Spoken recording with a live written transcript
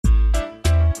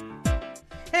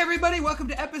everybody, welcome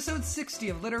to episode 60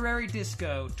 of Literary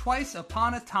Disco, Twice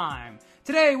Upon a Time.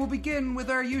 Today we'll begin with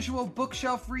our usual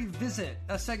bookshelf revisit,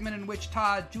 a segment in which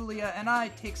Todd, Julia, and I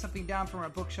take something down from our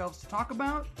bookshelves to talk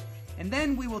about, and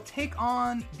then we will take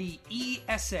on the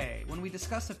e-essay when we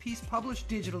discuss a piece published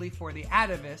digitally for The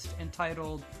Atavist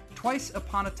entitled Twice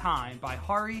Upon a Time by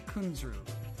Hari Kunzru.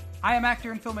 I am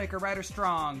actor and filmmaker Ryder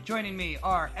Strong. Joining me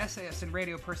are essayist and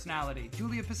radio personality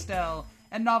Julia Pistel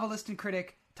and novelist and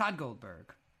critic Todd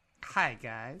Goldberg. Hi,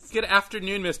 guys. Good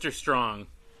afternoon, Mr. Strong.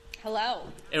 Hello.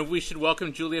 And we should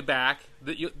welcome Julia back.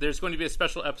 There's going to be a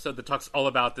special episode that talks all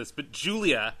about this, but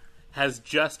Julia has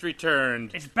just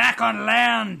returned. It's back on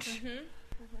land.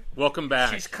 Welcome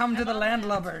back. She's come to the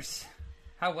landlubbers.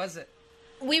 How was it?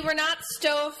 We were not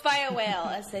stove by a whale,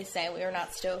 as they say. We were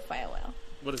not stove by a whale.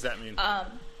 What does that mean?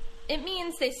 It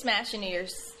means they smash into your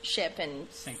ship and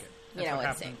Sink it. You know,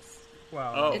 it sinks.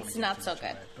 Well, it's not so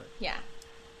good. Yeah.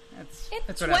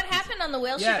 That's what happened on the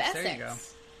whale ship Essex. There you go.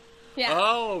 Yeah.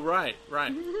 Oh, right.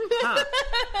 Huh.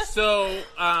 So,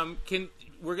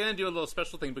 we're going to do a little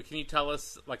special thing, but can you tell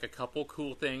us, like, a couple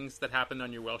cool things that happened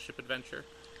on your whale ship adventure?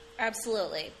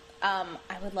 Absolutely. I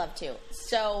would love to.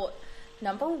 So,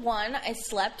 number one, I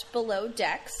slept below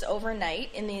decks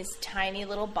overnight in these tiny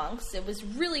little bunks. It was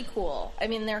really cool. I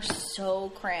mean, they're so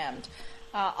crammed.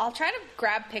 I'll try to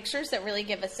grab pictures that really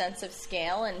give a sense of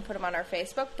scale and put them on our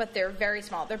Facebook, but they're very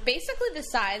small. They're basically the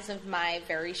size of my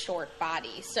very short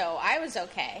body, so I was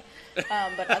okay.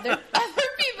 But other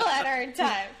people had a hard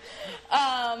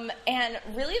time. And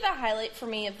really the highlight for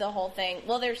me of the whole thing,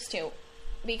 well, there's two.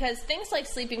 Because things like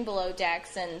sleeping below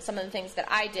decks and some of the things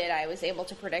that I did, I was able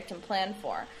to predict and plan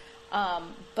for.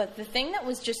 But the thing that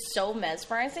was just so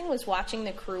mesmerizing was watching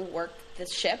the crew work the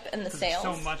ship and the sails.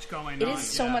 There's so much going on. It is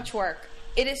so much work.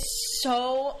 It is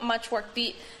so much work.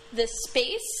 The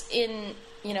space in,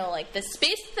 the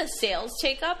space the sails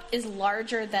take up is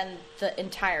larger than the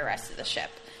entire rest of the ship.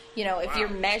 If you're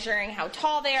measuring how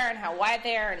tall they are and how wide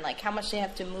they are and, like, how much they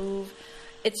have to move,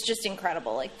 it's just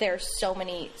incredible. Like, there's so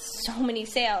many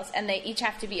sails, and they each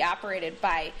have to be operated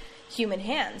by human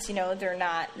hands.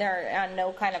 They're on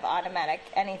no kind of automatic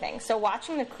anything. So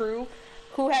watching the crew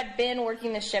who had been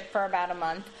working the ship for about a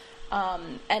month,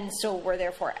 and so were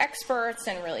therefore experts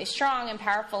and really strong and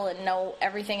powerful and know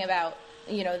everything about,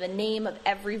 the name of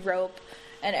every rope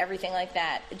and everything like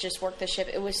that, just worked the ship.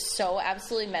 It was so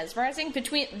absolutely mesmerizing.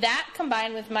 Between that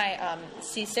combined with my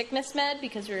seasickness med,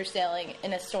 because we were sailing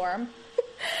in a storm,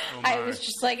 I was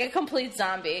just like a complete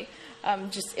zombie.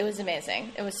 It was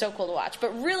amazing. It was so cool to watch.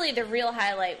 But really, the real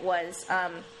highlight was,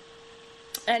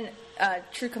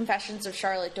 true confessions of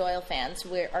Charlotte Doyle fans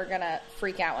are going to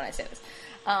freak out when I say this.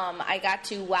 I got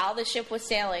to, while the ship was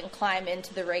sailing, climb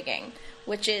into the rigging,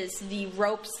 which is the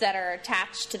ropes that are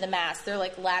attached to the mast. They're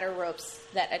like ladder ropes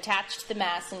that attach to the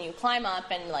mast, and you climb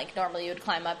up, and like normally you would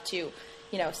climb up to,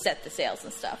 set the sails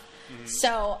and stuff. Mm-hmm.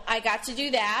 So I got to do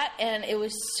that, and it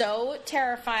was so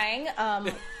terrifying.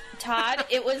 Todd,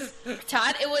 it was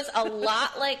a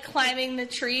lot like climbing the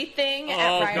tree thing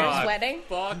at Ryder's wedding.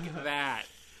 Fuck that.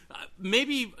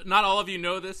 Maybe not all of you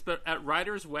know this, but at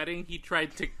Ryder's wedding, he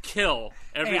tried to kill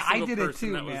every single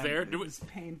person that was there. It was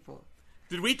painful.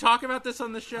 Did we talk about this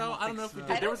on the show? I don't know if we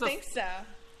did. I don't think so.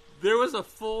 There was a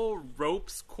full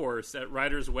ropes course at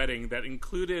Ryder's wedding that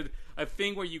included a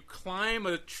thing where you climb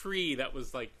a tree that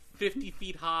was like 50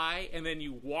 feet high, and then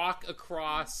you walk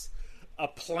across a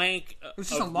plank of wood. It was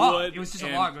just a log. It was just a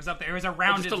log. It was up there. It was a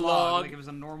rounded log. Like it was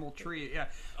a normal tree. Yeah.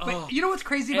 But you know what's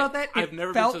crazy about that? I've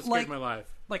never been so scared in my life.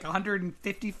 Like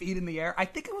 150 feet in the air. I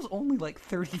think it was only like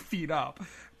 30 feet up,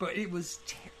 but it was.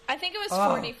 I think it was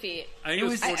 40 feet. I think it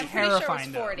was 40 feet. I'm pretty sure it was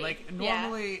 40. Though. Like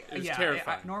normally, it was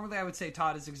terrifying. Normally, I would say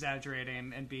Todd is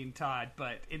exaggerating and being Todd,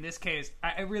 but in this case,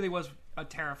 it really was a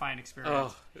terrifying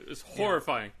experience. Oh, it was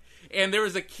horrifying. Yeah. And there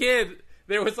was a kid.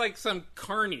 There was like some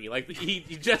carny, like he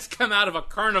just come out of a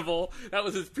carnival. That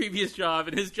was his previous job,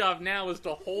 and his job now was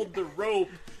to hold the rope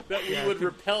that we would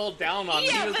rappel down on.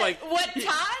 Yeah, he was like,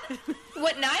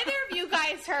 what neither of you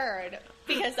guys heard,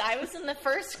 because I was in the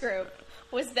first group,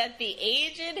 was that the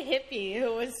aged hippie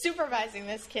who was supervising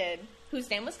this kid, whose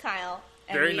name was Kyle,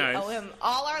 and Very we nice. owe him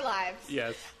all our lives.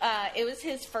 Yes. It was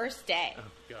his first day. Oh,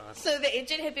 God. So the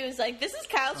aged hippie was like, this is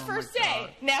Kyle's first day.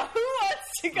 Now who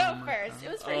wants to go first?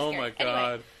 It was very scary. Oh, my God.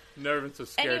 Anyway. Never been so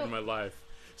scared in my life.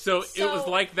 So it was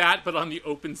like that, but on the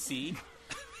open sea?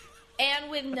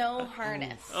 And with no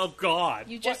harness. Oh, God.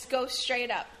 You just go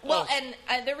straight up. Well, and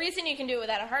the reason you can do it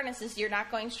without a harness is you're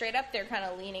not going straight up. They're kind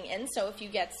of leaning in. So if you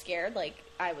get scared, like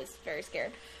I was very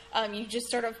scared, you just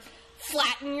sort of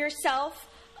flatten yourself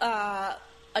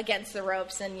against the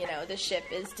ropes, and the ship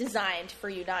is designed for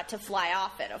you not to fly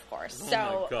off it, of course. Oh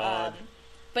my God.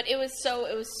 But it was so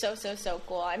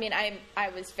cool. I mean, I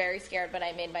was very scared, but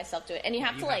I made myself do it. And you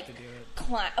have to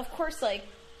climb. Of course, what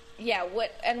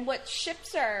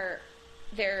ships are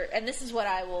there? And this is what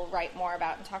I will write more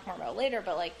about and talk more about later.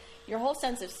 But your whole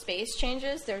sense of space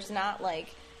changes. There's not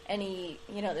any,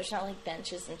 there's not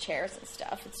benches and chairs and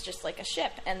stuff. It's just like a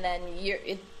ship, and then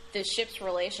the ship's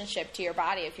relationship to your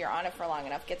body, if you're on it for long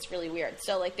enough, gets really weird.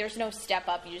 So there's no step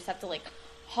up. You just have to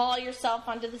haul yourself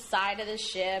onto the side of the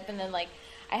ship, and then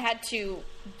I had to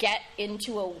get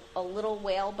into a little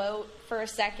whale boat for a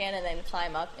second, and then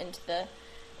climb up into the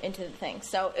thing.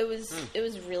 So it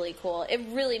was really cool. It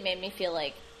really made me feel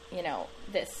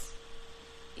this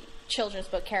children's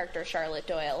book character, Charlotte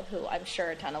Doyle, who I'm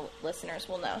sure a ton of listeners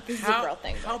will know. This is a real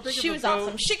thing. She was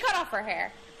awesome. She cut off her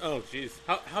hair. Oh, jeez.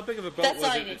 How big of a boat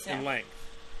was it in length?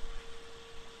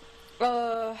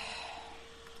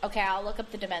 Okay, I'll look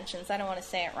up the dimensions. I don't want to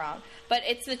say it wrong. But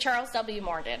it's the Charles W.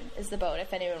 Morgan is the boat,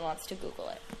 if anyone wants to Google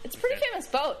it. It's a pretty famous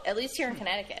boat, at least here in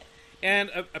Connecticut.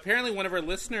 And apparently one of our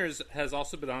listeners has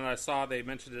also been on it. I saw they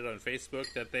mentioned it on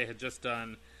Facebook that they had just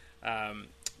done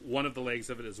one of the legs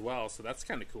of it as well. So that's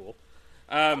kind of cool.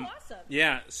 Awesome.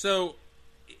 Yeah. So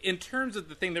in terms of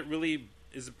the thing that really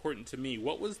is important to me,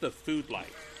 what was the food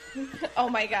like? Oh,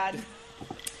 my God.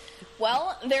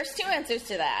 Well, there's two answers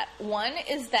to that. One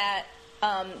is that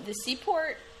the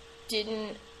Seaport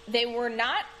they were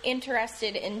not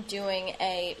interested in doing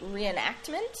a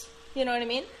reenactment, you know what I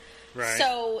mean? Right.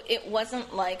 So it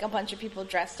wasn't like a bunch of people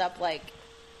dressed up like,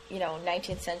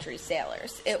 19th century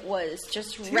sailors. It was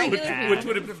just regular people. Which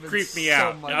would have creeped me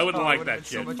out. I wouldn't like that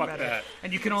shit. So Fuck that.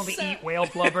 And you can only eat whale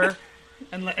blubber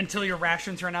until your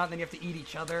rations run out, and then you have to eat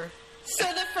each other. So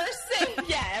the first thing,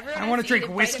 everyone I want to drink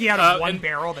whiskey out of one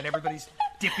barrel that everybody's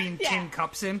dipping tin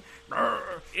cups in.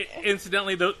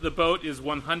 Incidentally, the boat is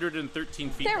 113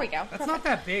 feet. There we go. That's not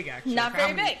that big, actually. Not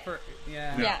very big.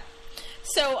 Yeah.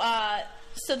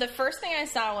 So the first thing I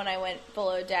saw when I went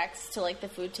below decks to the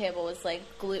food table was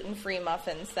gluten-free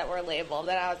muffins that were labeled,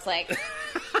 and I was like,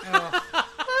 what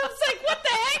the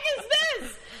heck is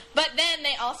this? But then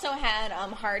they also had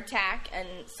hardtack and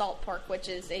salt pork, which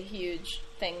is a huge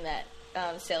thing that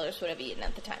sailors would have eaten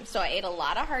at the time. So I ate a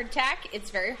lot of hardtack.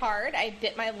 It's very hard. I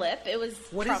bit my lip. It was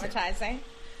traumatizing.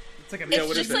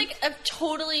 It's just a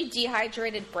totally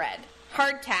dehydrated bread.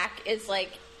 Hardtack is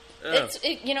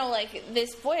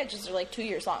these voyages are 2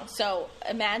 years long. So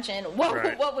imagine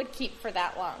what would keep for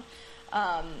that long.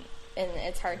 And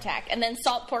it's hardtack. And then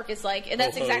salt pork is that's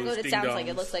exactly what it sounds like.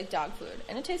 It looks like dog food,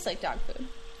 and it tastes like dog food.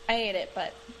 I ate it,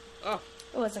 but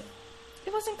it wasn't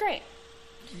great.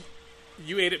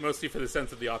 You ate it mostly for the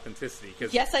sense of the authenticity.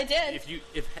 Cause yes, I did.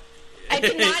 If I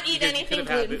did not eat anything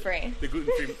gluten-free. The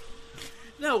gluten-free.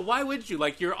 No, why would you?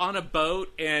 You're on a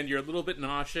boat and you're a little bit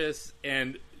nauseous,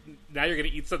 and now you're going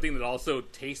to eat something that also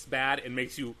tastes bad and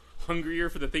makes you hungrier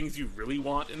for the things you really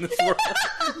want in this world.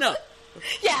 No.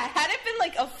 Yeah, had it been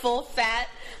a full fat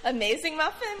amazing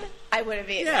muffin, I would have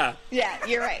eaten it. Yeah,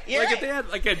 you're right. If they had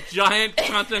a giant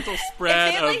continental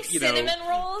spread of cinnamon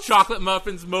rolls, chocolate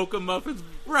muffins, mocha muffins,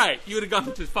 right? You would have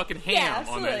gone to fucking ham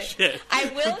on that shit. I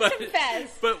will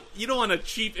confess, but you don't want a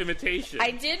cheap imitation.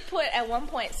 I did put at one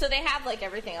point, so they have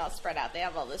everything else spread out. They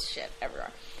have all this shit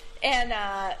everywhere, and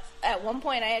at one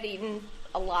point I had eaten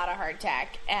a lot of hardtack,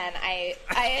 and I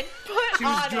had put she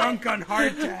was drunk on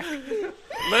hardtack.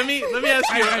 Let me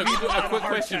ask you a quick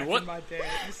question.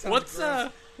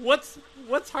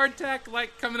 What's hardtack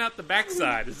like coming out the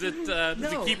backside? Is it does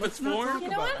it keep its form? You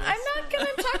know what? I'm not going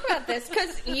to talk about this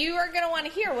because you are going to want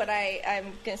to hear what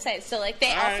I'm going to say. So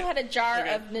they also had a jar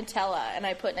of Nutella, and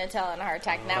I put Nutella in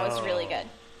hardtack, and that was really good.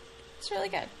 It's really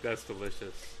good. That's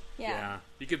delicious. Yeah.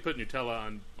 You could put Nutella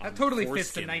on that totally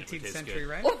fits the 19th century,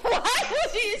 right? Why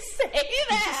would you say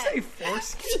that? Did you say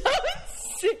foreskin? Don't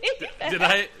say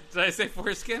that. Did I say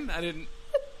foreskin? I didn't.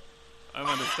 I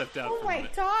might have stepped out. Oh my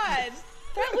god.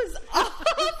 That was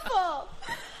awful.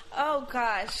 Oh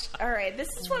gosh. All right. This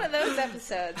is one of those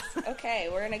episodes. Okay,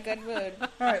 we're in a good mood. All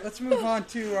right, let's move on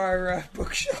to our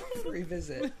bookshelf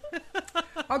revisit.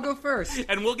 I'll go first.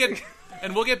 And we'll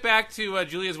get back to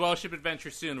Julia's Wellship Adventure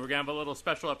soon. We're going to have a little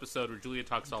special episode where Julia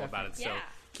talks all about it. So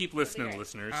keep listening,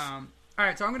 listeners. All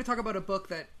right, so I'm going to talk about a book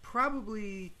that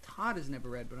probably Todd has never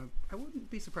read, but I wouldn't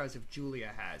be surprised if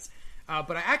Julia has.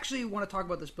 But I actually want to talk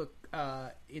about this book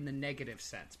in the negative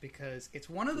sense because it's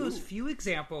one of those few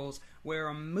examples where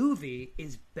a movie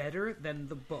is better than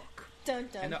the book. Dun,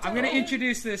 dun, and dun. I'm going to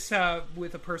introduce this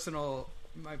with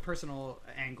my personal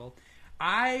angle.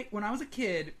 When I was a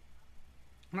kid,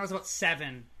 when I was about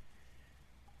 7,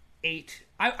 8,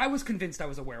 I was convinced I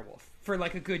was a werewolf for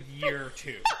like a good year or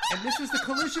two, and this was the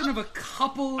collision of a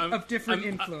couple of different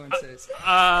influences.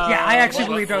 Yeah, I actually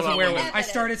believed I was a werewolf. I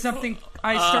started something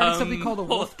called a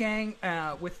wolf gang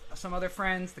with some other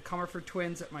friends, the Comerford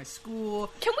twins at my school.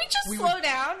 Can we just slow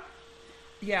down?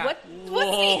 Yeah. What's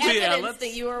the evidence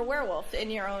that you were a werewolf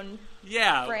in your own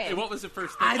brain? What was the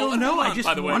first thing? I don't know. I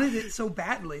just wanted it so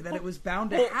badly that it was bound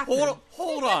to happen.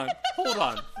 Hold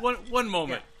on. One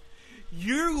moment. Yeah.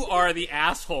 You are the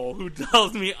asshole who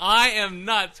tells me I am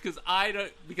nuts because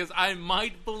I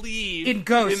might believe in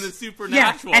ghosts, in the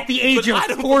supernatural. Yeah, at the age of 40. I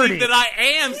don't believe that I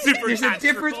am supernatural. There's a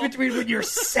difference between when you're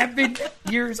 7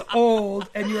 years old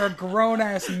and you're a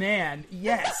grown-ass man.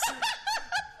 Yes.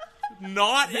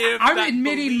 Not if I'm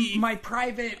admitting my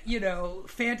private,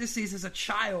 fantasies as a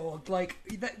child. Like,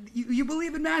 that, you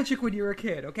believe in magic when you were a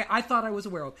kid, okay? I thought I was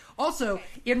a werewolf. Also,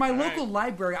 in my local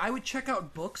library, I would check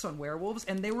out books on werewolves,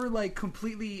 and they were, like,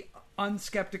 completely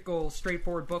unskeptical,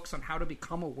 straightforward books on how to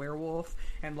become a werewolf.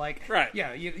 And, like,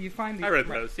 yeah, you find the... I read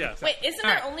those, yes. Wait, isn't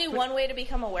there only one way to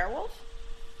become a werewolf?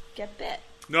 Get bit.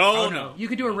 No. You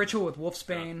could do a ritual with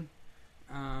wolfsbane.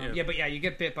 You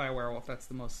get bit by a werewolf. That's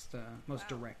the most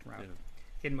direct route.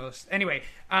 Yeah. Anyway,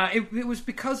 it was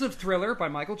because of Thriller by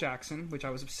Michael Jackson, which I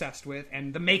was obsessed with,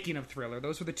 and the making of Thriller.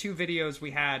 Those were the two videos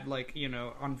we had,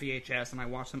 on VHS, and I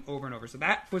watched them over and over. So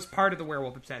that was part of the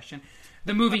werewolf obsession.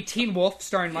 The movie Teen Wolf,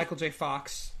 starring Michael J.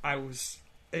 Fox, I was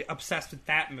obsessed with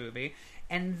that movie.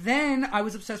 And then I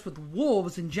was obsessed with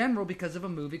wolves in general because of a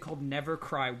movie called Never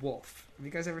Cry Wolf. Have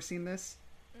you guys ever seen this?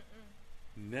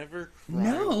 Never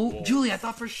Cry Wolf. No, Julie, I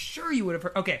thought for sure you would have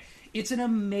heard. Okay, it's an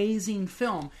amazing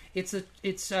film. It's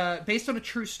based on a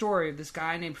true story of this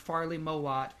guy named Farley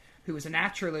Mowat, who was a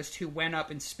naturalist who went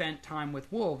up and spent time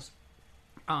with wolves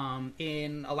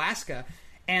in Alaska.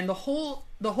 And the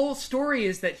whole story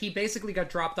is that he basically got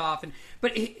dropped off,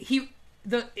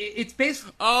 it's based.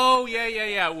 Oh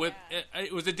yeah.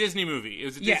 It was a Disney movie. It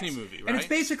was a Disney movie, right? And it's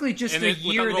basically just a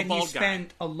year that he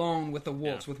spent alone with the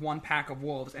wolves, with one pack of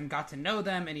wolves, and got to know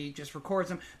them, and he just records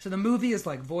them. So the movie is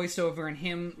like voiceover and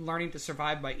him learning to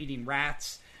survive by eating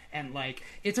rats, and like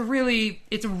it's a really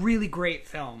great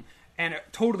film. And it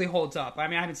totally holds up. I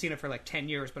mean, I haven't seen it for like 10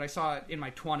 years, but I saw it in my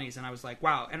 20s, and I was like,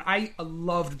 wow. And I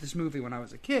loved this movie when I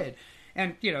was a kid.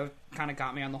 And, kind of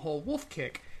got me on the whole wolf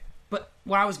kick. But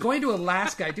when I was going to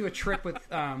Alaska, I do a trip with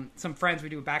some friends. We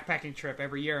do a backpacking trip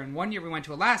every year. And one year we went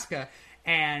to Alaska,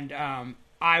 and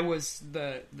I was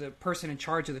the person in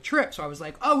charge of the trip. So I was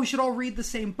like, oh, we should all read the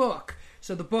same book.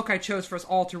 So the book I chose for us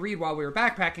all to read while we were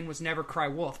backpacking was Never Cry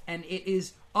Wolf. And it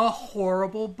is a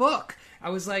horrible book.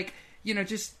 I was like...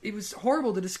 it was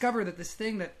horrible to discover that this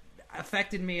thing that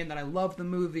affected me and that I loved the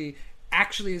movie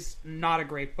actually is not a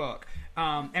great book.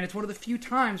 And it's one of the few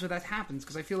times where that happens,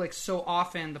 because I feel like so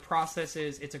often the process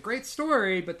is it's a great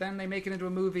story, but then they make it into a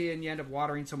movie and you end up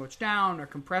watering so much down or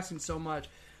compressing so much.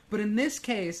 But in this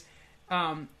case,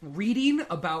 reading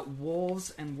about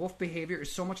wolves and wolf behavior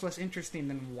is so much less interesting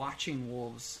than watching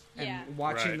wolves and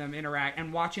watching them interact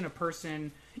and watching a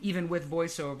person, even with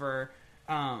voiceover.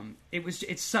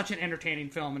 It's such an entertaining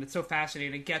film, and it's so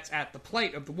fascinating. It gets at the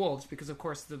plight of the wolves because, of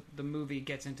course, the movie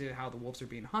gets into how the wolves are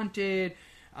being hunted,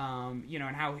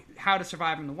 and how to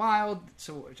survive in the wild.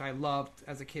 So, which I loved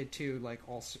as a kid too. Like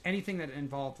anything that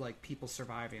involved like people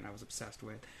surviving, I was obsessed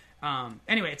with.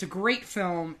 Anyway, it's a great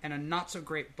film and a not so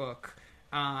great book.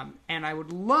 And I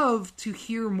would love to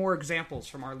hear more examples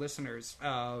from our listeners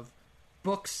of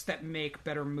books that make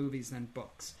better movies than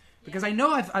books. Because I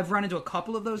know I've run into a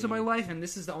couple of those in my life, and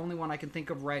this is the only one I can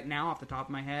think of right now off the top of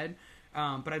my head.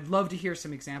 But I'd love to hear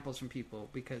some examples from people,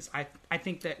 because I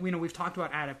think that, we've talked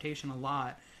about adaptation a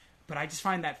lot, but I just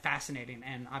find that fascinating.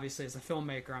 And obviously, as a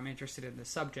filmmaker, I'm interested in this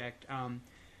subject. And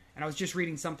I was just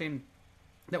reading something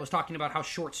that was talking about how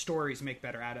short stories make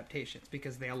better adaptations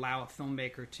because they allow a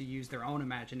filmmaker to use their own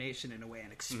imagination in a way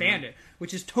and expand it,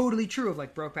 which is totally true of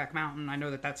like Brokeback Mountain. I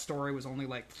know that story was only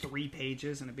like 3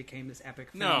 pages and it became this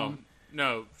epic film.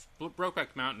 No,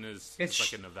 Brokeback Mountain is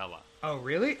like a novella. Oh,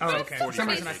 really? Oh, okay. For some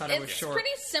reason I thought it was short. It's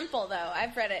pretty simple, though.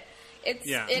 I've read it. It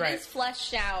is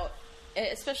fleshed out,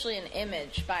 especially in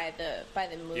image by the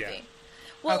movie. Yeah.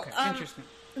 Well, okay, interesting.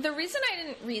 The reason I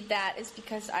didn't read that is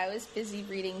because I was busy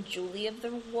reading Julie of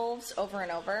the Wolves over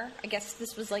and over. I guess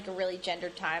this was like a really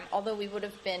gendered time, although we would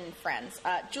have been friends.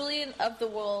 Julie of the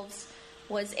Wolves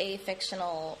was a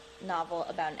fictional novel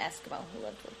about an Eskimo who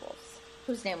lived with wolves,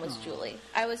 whose name was Julie.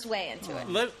 I was way into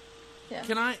it.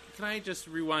 Can I just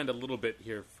rewind a little bit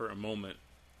here for a moment?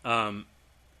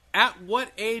 At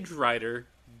what age, Ryder,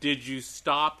 did you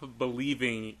stop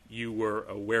believing you were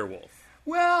a werewolf?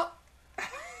 Well...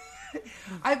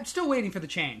 I'm still waiting for the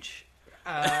change.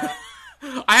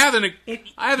 I have an It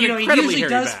incredibly usually hairy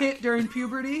does back. hit during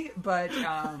puberty, but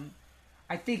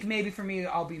I think maybe for me,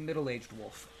 I'll be middle-aged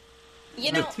wolf.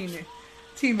 You know,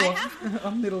 Teen wolf.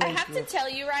 I'm middle-aged I have to wolf. tell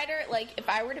you, Ryder, like, if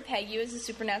I were to peg you as a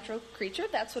supernatural creature,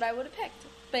 that's what I would have picked,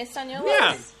 based on your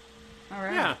Yeah. list. All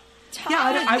right. Yeah.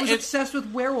 Yeah, I was It's- obsessed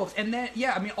with werewolves, and then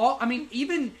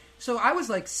even so, I was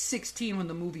like 16 when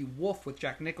the movie Wolf with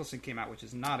Jack Nicholson came out, which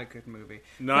is not a good movie.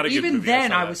 Not But a good even movie, I then,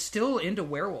 saw I that. was still into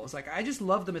werewolves. Like, I just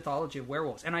love the mythology of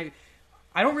werewolves, and I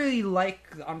don't really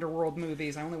like the Underworld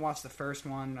movies. I only watched the first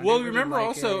one. I Well, didn't really remember like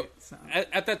also it, so.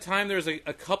 at that time there was a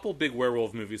couple big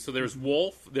werewolf movies. So there was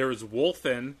Wolf, there was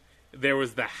Wolfen, there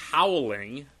was The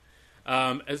Howling,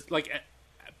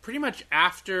 pretty much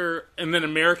after, and then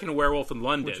American Werewolf in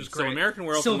London. Which was So great. American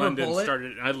Werewolf Silver in London Bullet.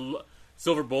 started.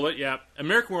 Silver Bullet, yeah.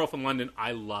 American Werewolf in London,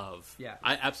 I love. Yeah.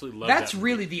 I absolutely love. That's that movie.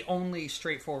 really the only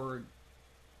straightforward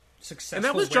successful. And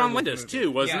that was John werewolf Landis, movie.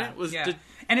 too, wasn't Yeah, it? Was yeah. did-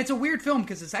 And it's a weird film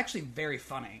because it's actually very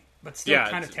funny, but still Yeah,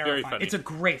 kind of it's very terrifying. funny. It's a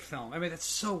great film. I mean, it's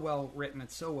so well written.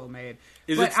 It's so well made.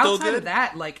 Is but it still outside good? of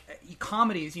that, like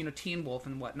comedies, Teen Wolf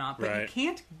and whatnot, but Right.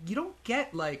 you don't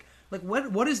get like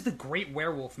what is the great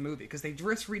werewolf movie? Because they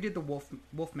just redid the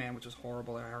Wolfman, which was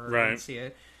horrible. I heard. I Right. didn't see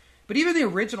it. But even the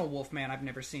original Wolfman, I've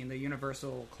never seen the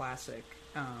Universal classic.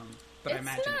 But I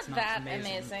imagine it's not that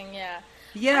amazing. yeah.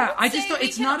 Yeah, I would just say don't. we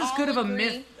It's can not as all good of a agree-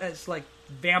 myth as like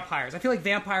vampires. I feel like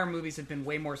vampire movies have been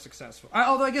way more successful.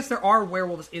 Although I guess there are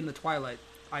werewolves in the Twilight.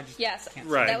 I just Yes, can't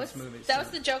Right. see that those was movies. that so. was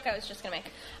the joke I was just gonna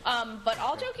make. But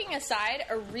all joking aside,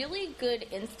 a really good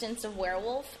instance of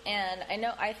werewolf, and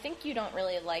I think you don't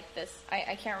really like this.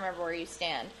 I can't remember where you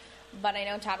stand, but I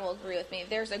know Todd will agree with me.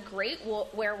 There's a great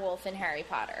werewolf in Harry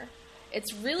Potter.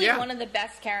 It's really Yeah. one of the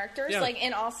best characters. Yeah. Like,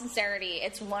 in all sincerity,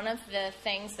 it's one of the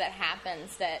things that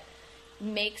happens that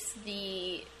makes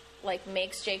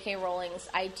J.K. Rowling's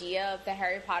idea of the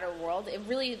Harry Potter world.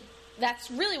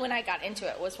 That's really when I got into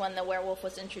it, was when the werewolf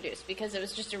was introduced, because it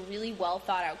was just a really well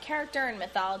thought out character and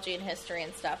mythology and history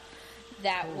and stuff.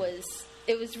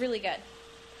 It was really good.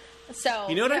 So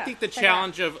You know what I yeah, think the check it out.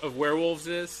 challenge of werewolves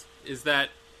is that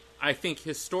I think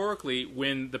historically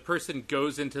when the person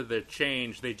goes into the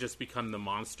change, they just become the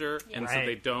monster, and so Right.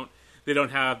 they don't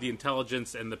have the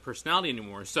intelligence and the personality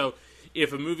anymore. So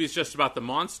if a movie is just about the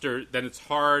monster, then it's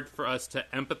hard for us to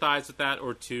empathize with that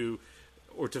or to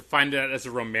find it as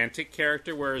a romantic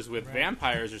character. Whereas with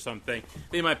vampires or something,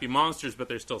 they might be monsters, but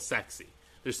they're still sexy.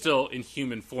 They're still in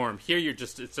human form. Here,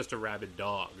 it's just a rabid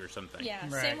dog or something. Yeah,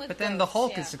 Right. same with But then the ghosts,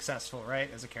 Hulk yeah. is successful,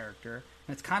 right, as a character,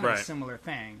 and it's kind of Right. a similar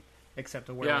thing, except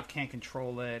the werewolf Yeah. can't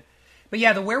control it. But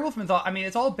yeah, the werewolf mythology. I mean,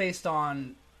 it's all based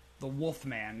on the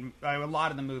Wolfman. A lot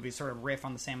of the movies sort of riff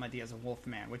on the same idea as a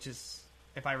Wolfman, which is,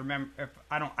 if I remember,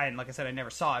 like I said, I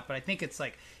never saw it, but I think it's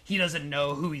like he doesn't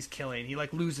know who he's killing. He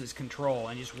like loses control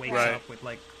and just wakes Right. up with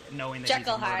like knowing that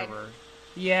Jekyll he's a Hyde. murderer.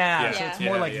 Yeah, so Yeah. it's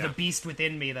more Yeah, like yeah. the beast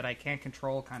within me that I can't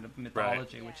control kind of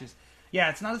mythology, Right. which is, yeah,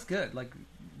 it's not as good. Like,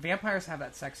 vampires have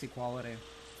that sexy quality.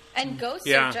 And ghosts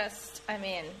Yeah. are just,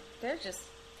 they're just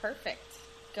perfect.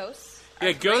 Ghosts are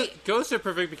Yeah, great. ghosts are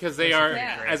perfect because they are,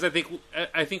 Yeah. as I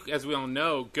think, as we all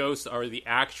know, ghosts are the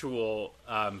actual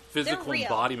physical real.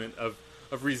 embodiment of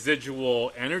residual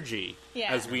energy,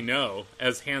 Yeah. as we know,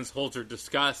 as Hans Holzer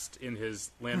discussed in his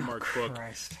landmark book,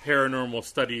 Christ. Paranormal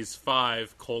Studies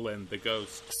 5: The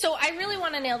Ghost. So I really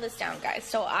want to nail this down, guys.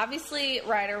 So obviously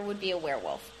Ryder would be a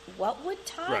werewolf. What would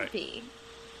Todd Right. be?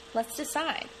 Let's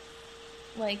decide.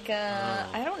 Like, Oh.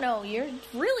 I don't know. You're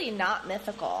really not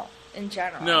mythical in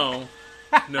general.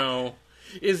 No.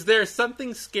 Is there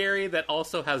something scary that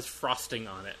also has frosting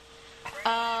on it?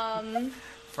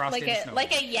 Frosty Like the a Snowman.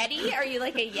 like a Yeti? Are you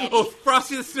like a Yeti? Oh,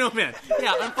 Frosty the Snowman.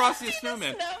 Yeah, I'm Frosty the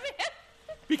Snowman. Snowman?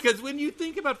 Because when you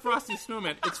think about Frosty the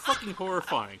Snowman, it's fucking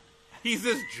horrifying. He's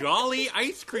this jolly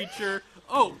ice creature.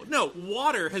 Oh, no,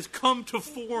 water has come to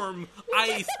form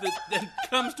ice that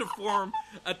comes to form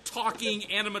a talking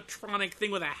animatronic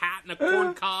thing with a hat and a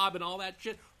corn cob and all that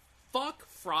shit. Fuck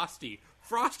Frosty.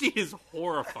 Frosty is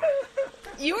horrifying.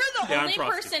 You are the Yeah, I'm only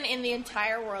Frosty. person in the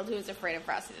entire world who is afraid of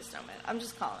Frosty the Snowman. I'm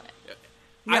just calling it.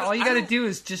 Yeah, all you gotta don't- do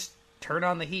is just turn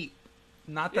on the heat.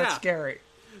 Not that Yeah. scary.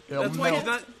 It'll That's why melt. he's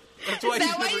not. That's why Is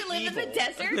he's that why never you live evil. in the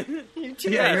desert? You're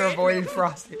too Yeah, you're afraid? avoiding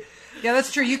Frosty. Yeah,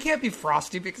 that's true. You can't be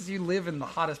Frosty because you live in the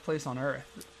hottest place on Earth.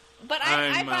 But I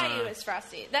I'm, buy you as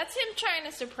Frosty. That's him trying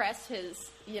to suppress his,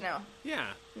 Yeah.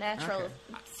 natural Okay.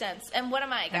 sense. And what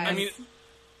am I, guys? I mean,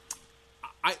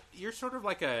 you're sort of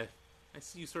like I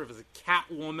see you sort of as a cat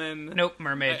woman. Nope,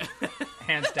 mermaid.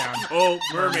 Hands down. Oh,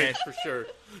 mermaid for sure.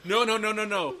 No.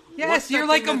 Yes, What's you're that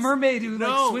like thing a that's- mermaid who No,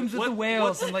 like swims with what- the whales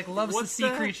what's- and like loves the what's sea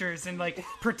that? creatures and like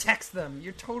protects them.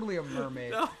 You're totally a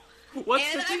mermaid. No. What's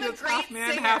And the thing I'm a that's half great man,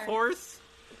 singer. half horse?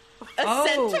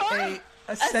 centaur?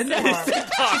 A centaur.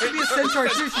 She should be a centaur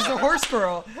too. She's a horse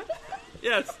girl.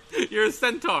 Yes, you're a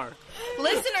centaur.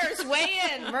 Listeners, weigh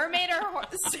in. Mermaid or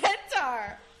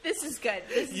centaur? This is good.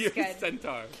 This is You're good. a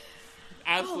centaur.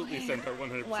 Absolutely centaur,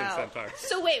 100% Wow. centaur.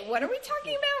 So wait, what are we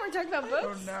talking about? We're talking about Oh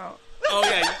books? no. Oh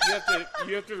yeah,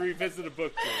 you have to revisit a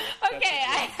book, Julia. That's Okay, what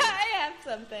you have to do. I have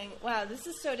something. Wow, this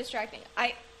is so distracting.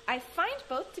 I find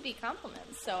both to be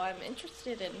compliments, so I'm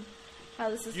interested in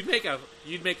how this is. You'd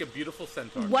make a beautiful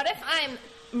centaur. What if I'm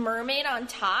mermaid on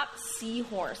top,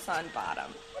 seahorse on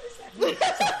bottom? Oh,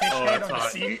 that's on a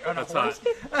hot. sea- on a That's horse?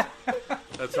 hot.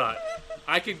 That's hot.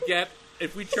 I could get,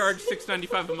 if we charge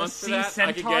 $6.95 a month for sea that,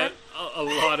 I could centaur? get a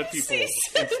lot of people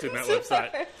interested in that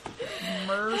website.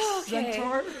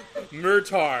 Centaur?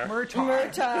 Murtar.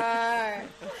 Murtar.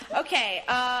 Okay,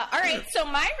 all right, so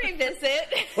my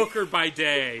revisit. Hooker by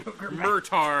day.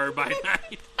 Murtar by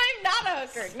night. I'm not a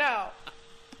hooker, no.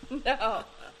 No.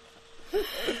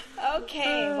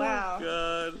 Okay, wow.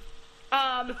 God.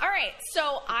 All right,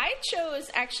 so I chose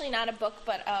actually not a book,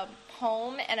 but a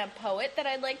poem and a poet that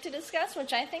I'd like to discuss,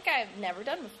 which I think I've never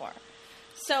done before.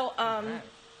 So,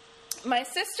 my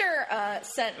sister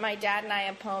sent my dad and I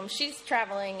a poem. She's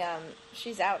traveling,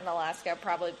 she's out in Alaska,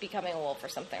 probably becoming a wolf or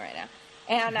something right now.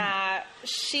 And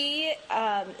she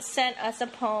sent us a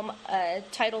poem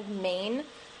titled Maine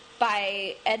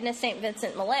by Edna St.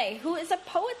 Vincent Millay, who is a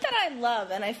poet that I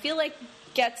love, and I feel like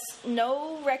gets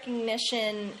no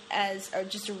recognition as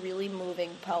just a really moving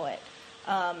poet.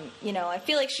 You know, I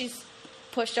feel like she's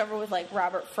pushed over with like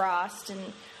Robert Frost and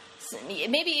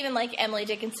maybe even like Emily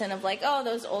Dickinson of like, oh,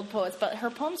 those old poets, but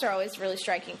her poems are always really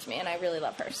striking to me, and I really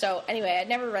love her. So anyway, I'd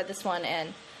never read this one,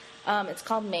 and it's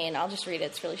called Maine. I'll just read it.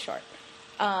 It's really short.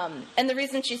 And the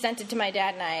reason she sent it to my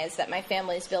dad and I is that my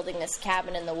family's building this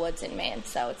cabin in the woods in Maine,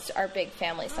 so it's our big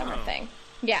family summer thing.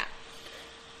 Yeah.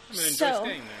 I'm going to enjoy So,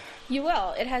 staying there. you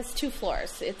will. It has 2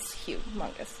 floors. It's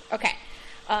humongous. Okay.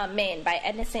 Maine by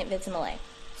Edna St. Vincent Millay.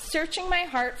 Searching my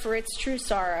heart for its true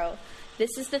sorrow,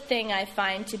 this is the thing I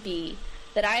find to be,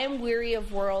 that I am weary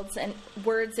of words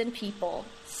and people,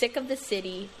 sick of the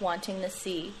city, wanting the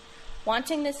sea,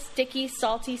 wanting the sticky,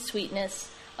 salty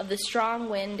sweetness of the strong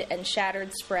wind and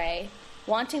shattered spray,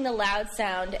 wanting the loud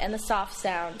sound and the soft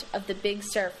sound of the big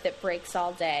surf that breaks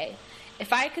all day.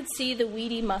 If I could see the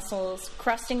weedy mussels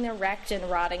crusting the wrecked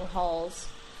and rotting hulls,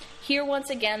 hear once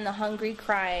again the hungry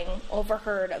crying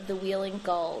overheard of the wheeling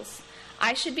gulls,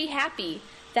 I should be happy.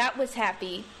 That was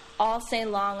happy. All day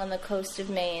long on the coast of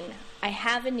Maine, I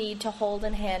have a need to hold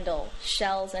and handle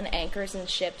shells and anchors and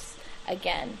ships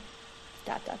again. ...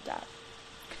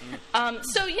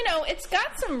 So, you know, it's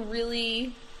got some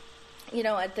really, you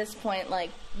know, at this point,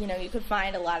 like, you know, you could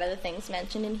find a lot of the things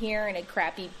mentioned in here in a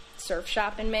crappy surf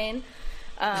shop in Maine.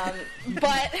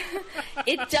 But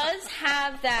it does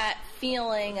have that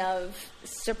feeling of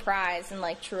surprise and,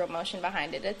 like, true emotion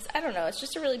behind it. It's, I don't know, it's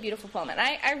just a really beautiful poem. And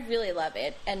I really love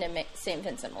it, and St.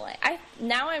 Vincent Millay.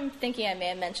 Now I'm thinking I may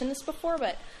have mentioned this before,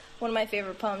 but one of my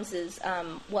favorite poems is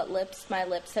What Lips My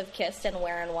Lips Have Kissed and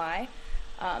Where and Why.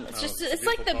 It's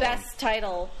like the best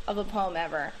title of a poem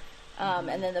ever.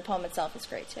 And then the poem itself is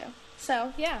great, too.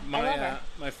 So, yeah, I love her.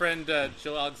 My friend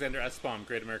Jill Alexander Espom,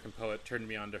 great American poet, turned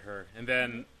me on to her. And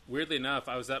then, weirdly enough,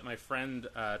 I was at my friend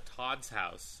Todd's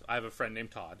house. I have a friend named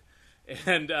Todd,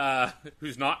 and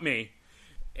who's not me.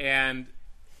 And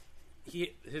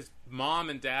his mom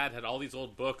and dad had all these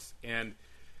old books, and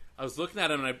I was looking at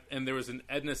them, and there was an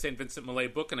Edna St. Vincent Millay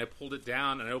book, and I pulled it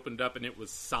down, and I opened it up, and it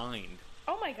was signed.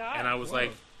 Oh, my God. And I was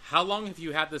like, how long have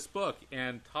you had this book?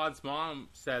 And Todd's mom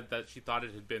said that she thought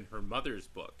it had been her mother's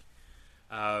book.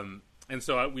 And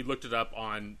so we looked it up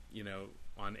on, you know,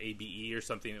 on ABE or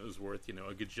something. It was worth, you know,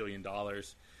 $1 gajillion.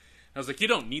 I was like, you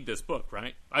don't need this book,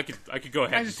 right? I could go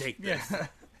ahead and take this.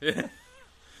 Yeah.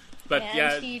 But And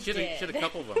yeah, he she had a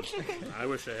couple of them. I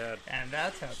wish I had. And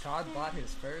that's how Todd bought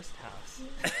his first house.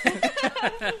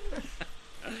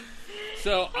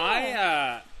 So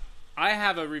I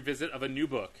have a revisit of a new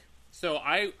book. So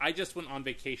I just went on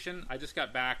vacation. I just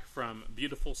got back from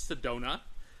beautiful Sedona.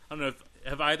 I don't know if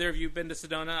have either of you been to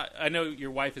Sedona? I know your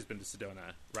wife has been to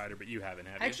Sedona, Ryder, but you haven't,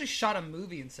 have you? I actually shot a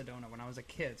movie in Sedona when I was a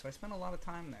kid, so I spent a lot of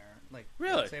time there. Like,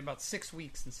 really? I'd say about 6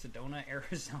 weeks in Sedona,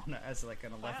 Arizona, as like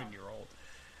an 11-year-old.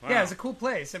 Wow. Yeah, it's a cool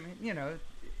place. I mean, you know,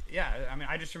 yeah. I mean,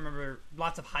 I just remember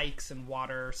lots of hikes and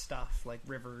water stuff, like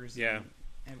rivers. Yeah,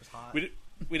 and it was hot.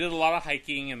 We did a lot of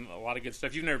hiking and a lot of good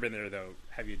stuff. You've never been there, though,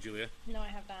 have you, Julia? No, I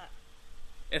have not.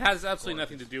 It has absolutely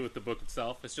nothing to do with the book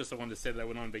itself. It's just I wanted to say that I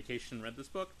went on vacation and read this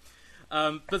book.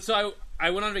 But so I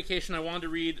went on vacation. I wanted to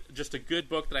read just a good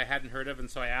book that I hadn't heard of, and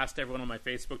so I asked everyone on my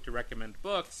Facebook to recommend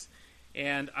books.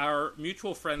 And our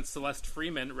mutual friend Celeste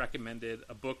Freeman recommended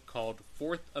a book called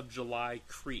 4th of July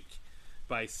Creek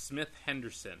by Smith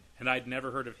Henderson. And I'd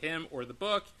never heard of him or the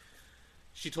book.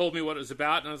 She told me what it was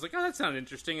about, and I was like, oh, that sounded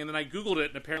interesting. And then I Googled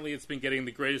it, and apparently it's been getting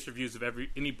the greatest reviews of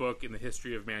any book in the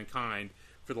history of mankind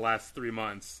for the last 3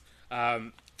 months.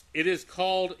 It is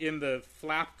called, in the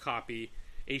flap copy,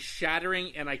 a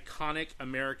shattering and iconic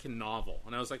American novel.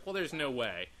 And I was like, well, there's no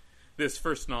way this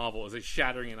first novel is a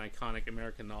shattering and iconic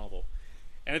American novel.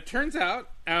 And it turns out,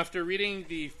 after reading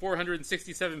the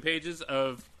 467 pages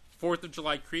of 4th of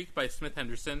July Creek by Smith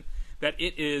Henderson, that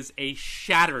it is a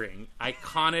shattering,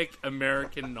 iconic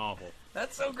American novel.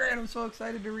 That's so great. I'm so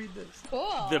excited to read this.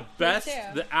 Cool.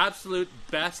 The absolute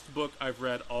best book I've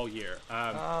read all year.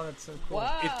 Oh, that's so cool.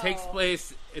 Wow. It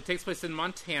takes place in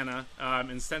Montana,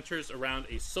 and centers around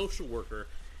a social worker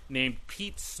named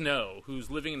Pete Snow,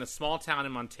 who's living in a small town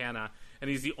in Montana, and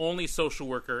he's the only social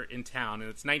worker in town, and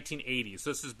it's 1980, so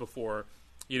this is before,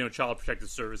 Child Protective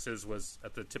Services was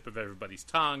at the tip of everybody's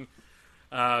tongue.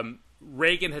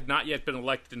 Reagan had not yet been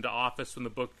elected into office when the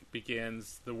book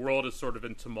begins. The world is sort of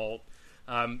in tumult.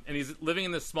 And he's living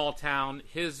in this small town.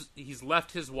 He's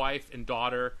left his wife and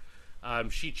daughter.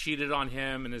 She cheated on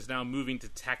him and is now moving to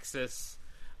Texas.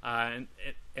 And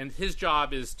his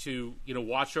job is to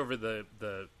watch over the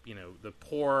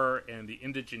poor and the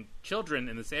indigent children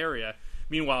in this area.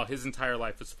 Meanwhile, his entire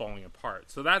life is falling apart.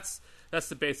 So that's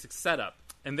the basic setup.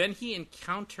 And then he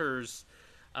encounters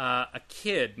a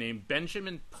kid named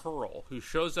Benjamin Pearl, who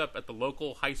shows up at the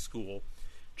local high school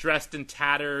dressed in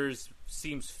tatters,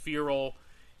 seems feral,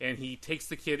 and he takes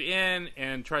the kid in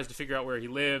and tries to figure out where he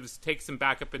lives, takes him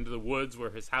back up into the woods where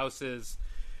his house is,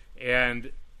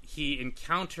 and he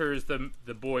encounters the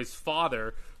boy's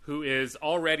father, who is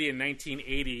already in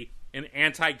 1980 an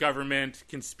anti-government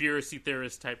conspiracy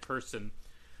theorist type person,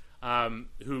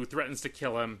 who threatens to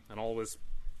kill him, and all this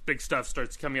big stuff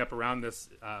starts coming up around this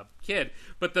kid.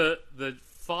 But the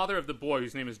father of the boy,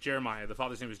 whose name is Jeremiah,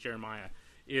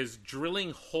 is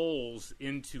drilling holes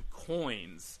into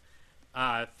coins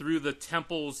through the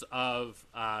temples of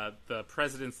the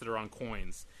presidents that are on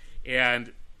coins,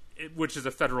 which is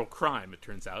a federal crime, it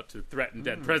turns out, to threaten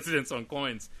dead presidents on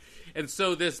coins. And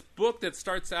so this book that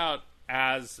starts out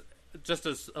as just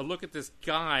a look at this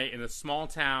guy in a small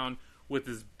town with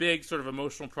his big sort of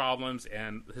emotional problems,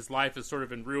 and his life is sort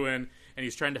of in ruin, and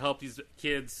he's trying to help these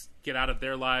kids get out of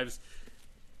their lives.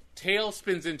 Tale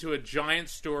spins into a giant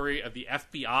story of the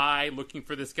FBI looking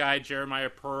for this guy, Jeremiah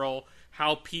Pearl,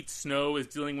 how Pete Snow is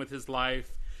dealing with his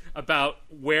life, about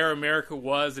where America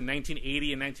was in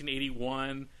 1980 and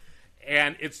 1981.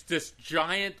 And it's this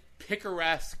giant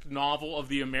picaresque novel of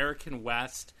the American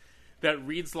West that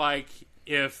reads like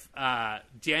if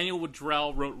Daniel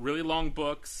Woodrell wrote really long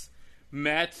books,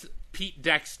 met Pete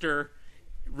Dexter,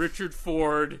 Richard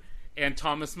Ford, and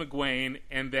Thomas McGuane,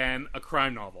 and then a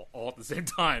crime novel all at the same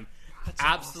time. That's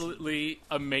absolutely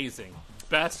awesome. Amazing.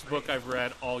 Best book I've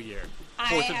read all year.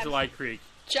 4th of July Creek.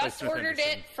 Just ordered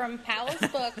it from Palace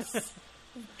Books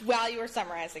while you were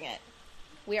summarizing it.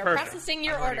 We are Perfect. processing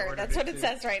your order. That's what it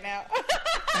says right now.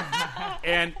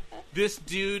 And this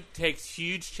dude takes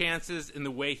huge chances in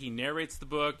the way he narrates the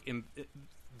book.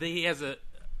 He has a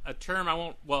term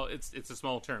it's a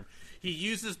small term. He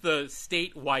uses the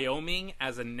state Wyoming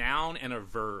as a noun and a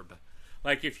verb.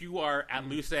 Like, if you are at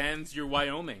loose ends, you're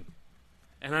Wyoming.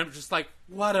 And I'm just like,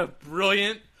 what a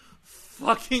brilliant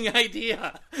fucking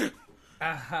idea.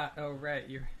 Oh, right.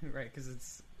 You're right, because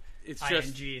it's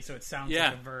just ing, so it sounds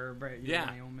like a verb, right? You're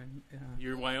Wyoming. Yeah.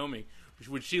 You're Wyoming.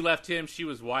 When she left him, she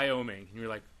was Wyoming. And you're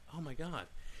like, oh my God.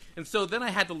 And so then I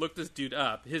had to look this dude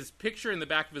up. His picture in the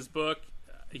back of his book,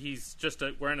 he's just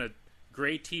wearing a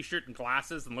gray t-shirt and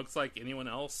glasses and looks like anyone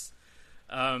else.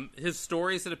 His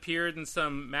stories had appeared in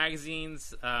some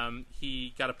magazines.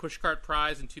 He got a Pushcart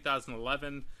Prize in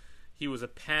 2011. He was a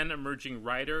Penn emerging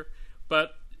writer.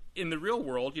 But in the real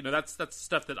world, that's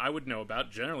stuff that I would know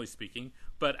about, generally speaking.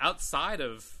 But outside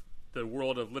of the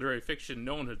world of literary fiction,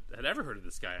 no one had ever heard of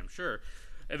this guy, I'm sure.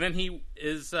 And then he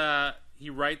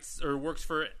writes or works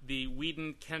for the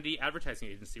Whedon Kennedy Advertising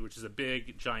Agency, which is a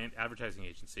big, giant advertising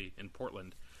agency in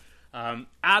Portland.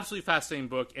 Absolutely fascinating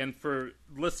book. And for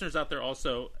listeners out there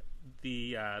also,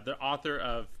 the author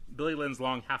of Billy Lynn's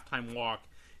Long Halftime Walk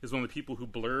is one of the people who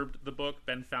blurbed the book,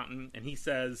 Ben Fountain, and he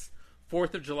says,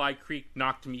 4th of July Creek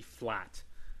knocked me flat.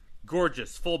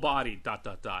 Gorgeous, full-bodied, ...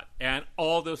 And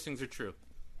all those things are true.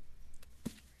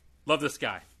 Love this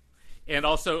guy. And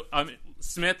also,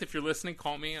 Smith, if you're listening,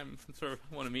 call me. I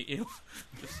want to meet you.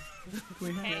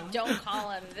 Hey, don't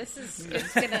call him. It's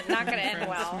not gonna end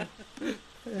well.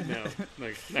 No,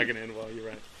 not gonna end well. You're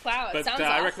right. Wow, it sounds awesome.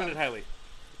 I recommend it highly.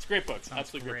 It's a great book. Sounds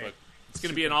Absolutely great great. book. It's going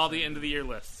to be in all the end of the year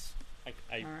lists. I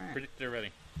right. predicted it already.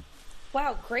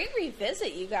 Wow, great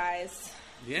revisit, you guys.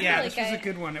 Yeah, this was a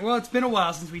good one. Well, it's been a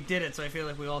while since we did it, so I feel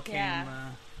like we all came...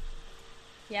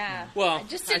 Yeah. Well, I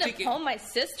just did a poem my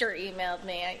sister emailed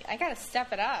me. I got to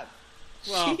step it up.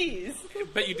 Well, Jeez.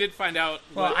 But you did find out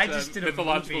Well, what I just did a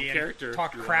mythological movie character. and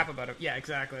talk crap about it. Yeah,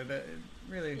 exactly. The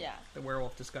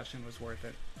werewolf discussion was worth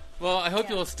it. Well, I hope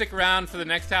you'll stick around for the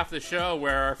next half of the show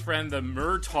where our friend the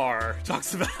Murtar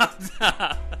talks about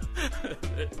the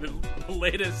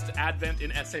latest advent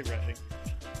in essay writing.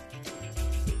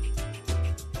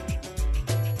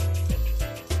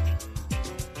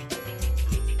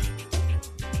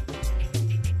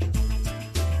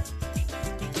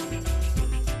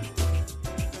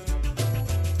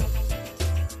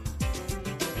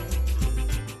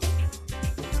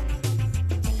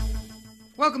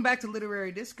 Welcome back to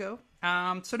Literary Disco.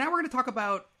 So now we're going to talk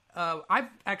about... I've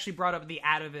actually brought up The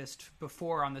Atavist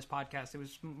before on this podcast. It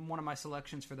was one of my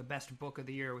selections for the best book of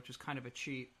the year, which was kind of a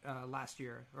cheat last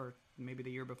year, or maybe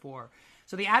the year before.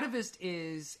 So The Atavist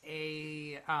is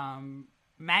a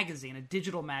magazine, a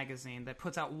digital magazine that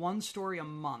puts out one story a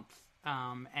month.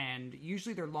 And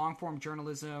usually they're long-form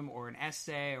journalism or an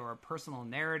essay or a personal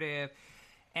narrative.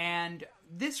 And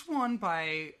this one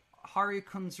by Hari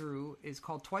Kunzru is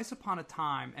called Twice Upon a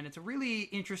Time, and it's a really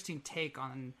interesting take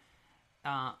on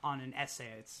an essay.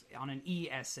 It's on an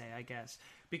e-essay, I guess,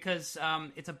 because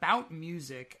it's about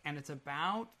music and it's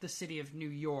about the city of New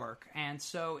York, and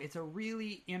so it's a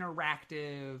really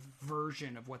interactive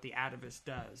version of what The Atavist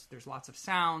does. There's lots of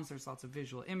sounds, there's lots of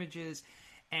visual images,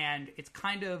 and it's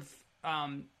kind of I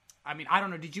mean, I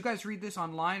don't know, did you guys read this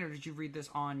online or did you read this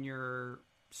on your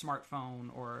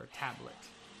smartphone or tablet?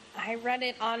 I read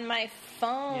it on my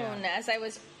phone as I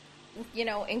was,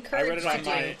 encouraged I read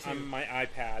it to do. on my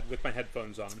iPad with my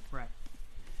headphones on. Right.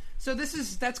 So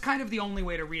that's kind of the only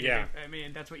way to read Yeah. it. I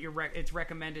mean, that's what it's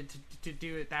recommended to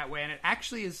do it that way, and it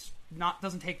actually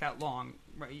doesn't take that long,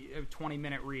 right? A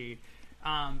 20-minute read.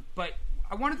 But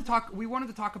we wanted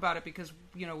to talk about it because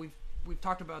we've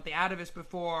talked about The Atavist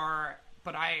before,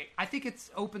 but I think it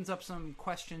opens up some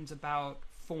questions about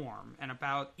form and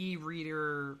about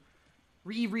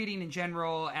rereading in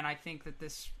general, and I think that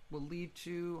this will lead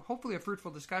to hopefully a fruitful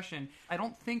discussion. I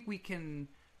don't think we can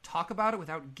talk about it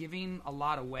without giving a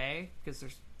lot away because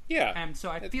there's and so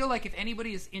I feel like if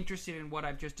anybody is interested in what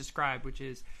I've just described, which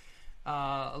is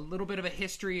a little bit of a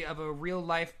history of a real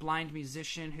life blind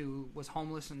musician who was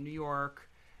homeless in New York,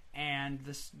 and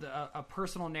a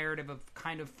personal narrative of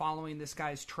kind of following this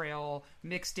guy's trail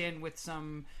mixed in with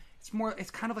some. It's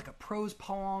kind of like a prose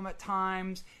poem at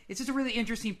times. It's just a really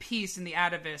interesting piece in The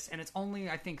Atavist, and it's only,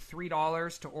 I think,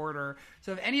 $3 to order.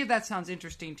 So if any of that sounds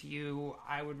interesting to you,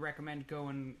 I would recommend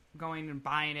going and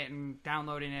buying it and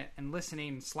downloading it and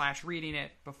listening / reading it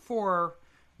before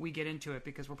we get into it,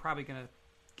 because we're probably going to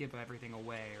give everything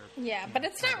away. But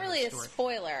it's not really a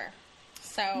spoiler.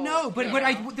 So no,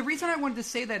 but the reason I wanted to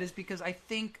say that is because I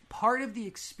think part of the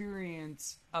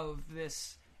experience of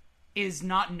this is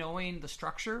not knowing the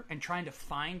structure and trying to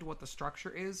find what the structure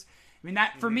is. I mean,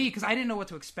 that for me, because I didn't know what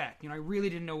to expect. I really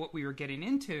didn't know what we were getting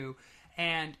into,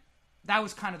 and that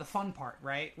was kind of the fun part,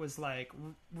 right? Was like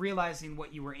realizing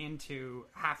what you were into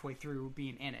halfway through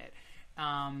being in it.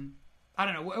 I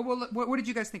don't know. What did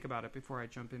you guys think about it before I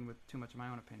jump in with too much of my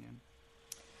own opinion?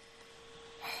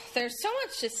 There's so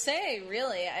much to say,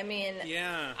 really. I mean,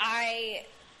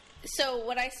 So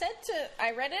what I said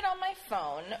I read it on my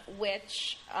phone,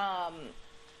 which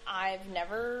I've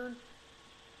never,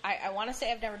 I want to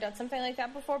say I've never done something like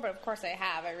that before, but of course I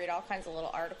have. I read all kinds of little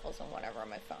articles and whatever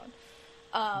on my phone.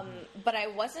 But I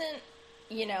wasn't,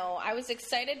 I was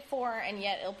excited for and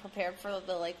yet ill-prepared for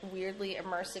the weirdly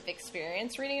immersive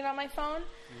experience reading it on my phone.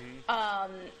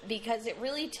 Because it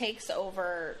really takes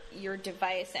over your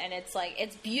device, and it's I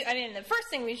mean, the first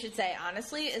thing we should say,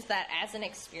 honestly, is that as an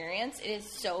experience, it is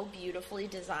so beautifully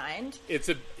designed. It's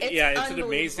an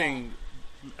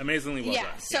amazingly well done.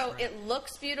 So it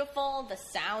looks beautiful. The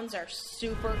sounds are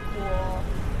super cool.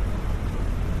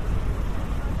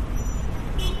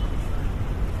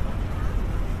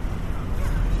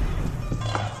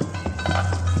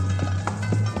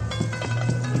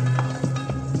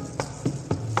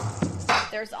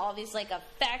 There's all these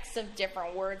effects of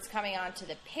different words coming onto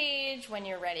the page when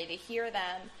you're ready to hear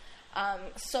them.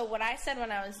 So what I said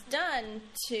when I was done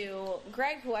to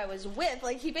Greg, who I was with,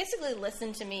 he basically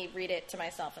listened to me read it to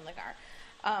myself in the car.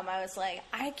 I was like,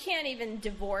 I can't even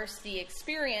divorce the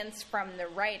experience from the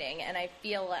writing, and I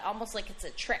feel almost like it's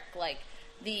a trick.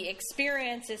 The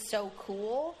experience is so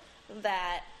cool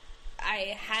that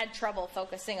I had trouble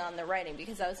focusing on the writing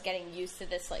because I was getting used to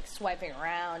this like swiping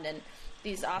around and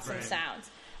these awesome sounds.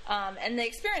 And the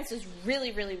experience was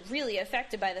really, really, really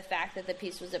affected by the fact that the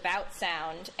piece was about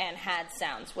sound and had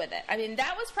sounds with it. I mean,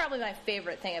 that was probably my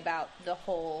favorite thing about the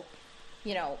whole,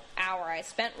 hour I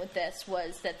spent with this,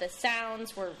 was that the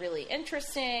sounds were really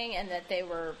interesting and that they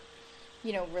were,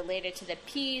 related to the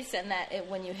piece, and that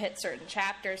when you hit certain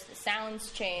chapters, the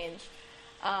sounds change.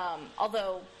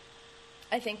 Although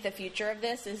I think the future of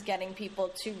this is getting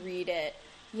people to read it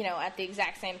at the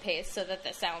exact same pace so that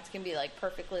the sounds can be, like,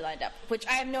 perfectly lined up, which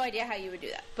I have no idea how you would do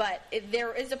that. But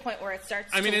there is a point where it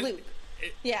starts to loop.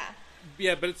 Yeah.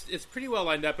 Yeah, but it's pretty well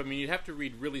lined up. I mean, you'd have to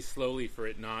read really slowly for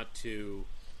it not to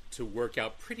work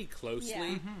out pretty closely.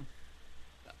 Yeah. Mm-hmm.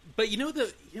 But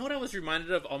what I was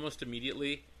reminded of almost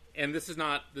immediately, and this is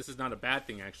not a bad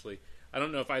thing, actually. I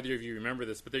don't know if either of you remember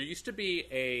this, but there used to be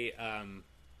a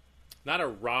not a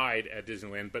ride at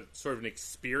Disneyland, but sort of an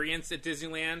experience at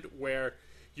Disneyland where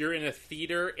you're in a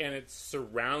theater and it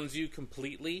surrounds you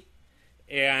completely,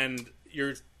 and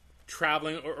you're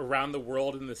traveling around the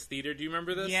world in this theater. Do you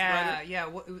remember this? Yeah, Ryder? Yeah.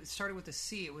 Well, it started with the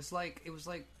C. It was like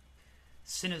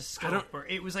Cinescope, or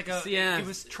it was like it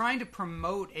was trying to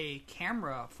promote a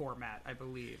camera format, I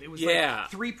believe. It was like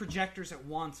 3 projectors at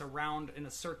once around in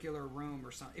a circular room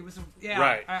or something. It was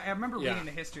right. I remember reading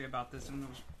the history about this and I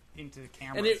was into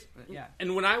cameras.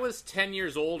 And when I was 10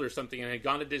 years old or something, and I had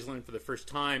gone to Disneyland for the first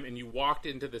time, and you walked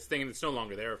into this thing, and it's no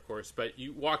longer there, of course, but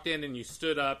you walked in and you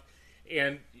stood up,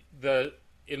 and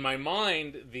in my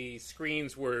mind, the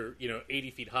screens were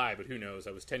 80 feet high, but who knows?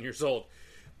 I was 10 years old.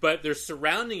 But they're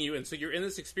surrounding you, and so you're in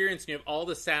this experience, and you have all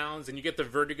the sounds, and you get the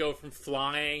vertigo from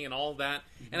flying and all that.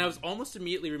 Mm-hmm. And I was almost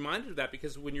immediately reminded of that,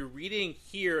 because when you're reading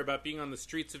here about being on the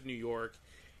streets of New York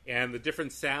and the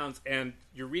different sounds, and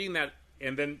you're reading that,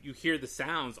 and then you hear the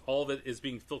sounds, all that is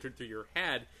being filtered through your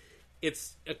head,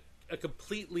 it's a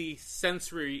completely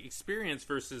sensory experience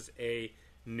versus a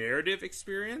narrative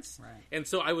experience. Right. And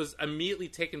so I was immediately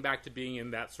taken back to being in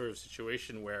that sort of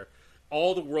situation where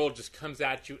all the world just comes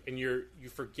at you, and you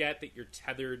forget that you're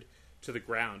tethered to the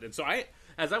ground. And so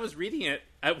as I was reading it,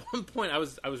 at one point I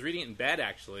was reading it in bed,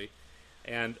 actually,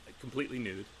 and completely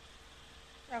nude.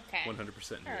 Okay. 100%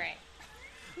 nude. All right.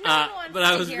 But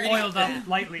I was reading oiled up,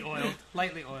 lightly oiled,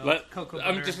 cocoa butter.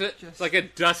 I'm just like a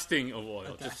dusting of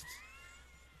oil,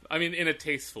 in a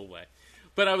tasteful way.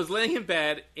 But I was laying in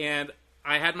bed, and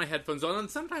I had my headphones on, and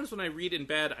sometimes when I read in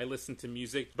bed, I listen to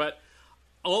music. But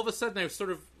all of a sudden, I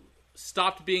sort of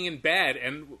stopped being in bed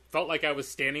and felt like I was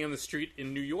standing on the street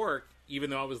in New York, even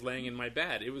though I was laying in my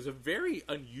bed. It was a very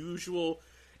unusual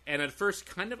and at first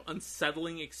kind of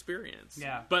unsettling experience.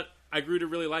 Yeah. But I grew to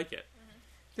really like it.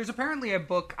 There's apparently a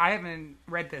book, I haven't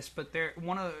read this, but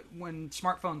when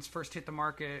smartphones first hit the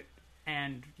market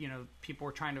and, people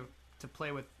were trying to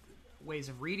play with ways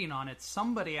of reading on it,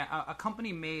 a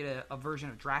company made a version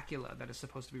of Dracula that is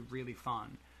supposed to be really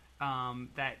fun.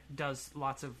 That does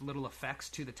lots of little effects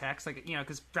to the text,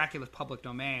 because Dracula's public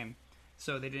domain,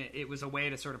 so it was a way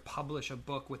to sort of publish a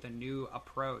book with a new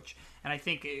approach. And I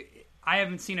think I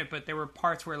haven't seen it, but there were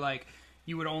parts where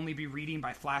you would only be reading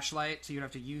by flashlight, so you'd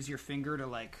have to use your finger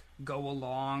to go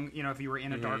along. If you were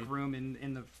in a dark room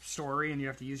in the story, and you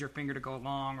have to use your finger to go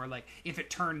along, or if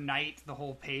it turned night, the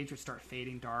whole page would start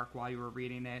fading dark while you were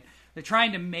reading it. They're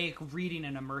trying to make reading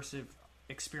an immersive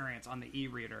experience on the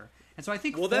e-reader. And so I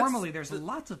think formally there's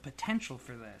lots of potential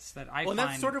for this that I find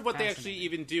that's sort of what they actually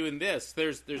even do in this.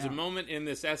 There's a moment in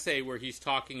this essay where he's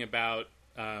talking about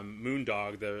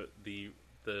Moondog,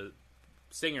 the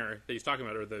singer that he's talking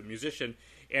about, or the musician,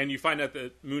 and you find out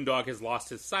that Moondog has lost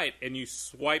his sight, and you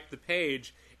swipe the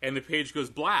page, and the page goes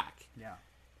black. Yeah.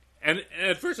 And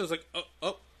at first I was like,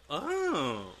 oh.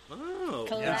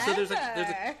 Yeah. So there's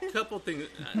a couple things.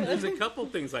 There's a couple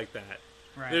things like that.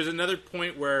 Right. There's another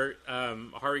point where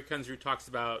Hari Kunzru talks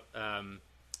about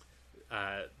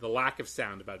the lack of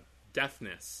sound, about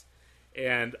deafness,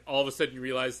 and all of a sudden you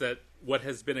realize that what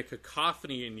has been a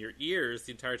cacophony in your ears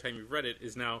the entire time you've read it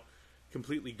is now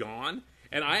completely gone.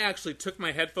 And I actually took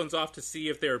my headphones off to see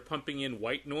if they were pumping in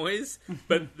white noise,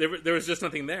 but there was just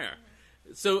nothing there.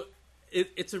 So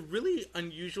it's a really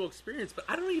unusual experience, but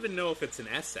I don't even know if it's an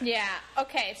essay. Yeah.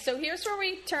 Okay, so here's where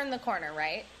we turn the corner,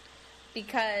 right?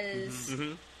 Because,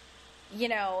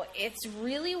 it's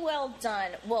really well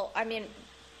done. Well,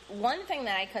 one thing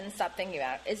that I couldn't stop thinking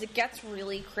about is it gets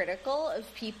really critical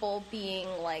of people being,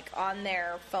 on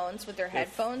their phones with their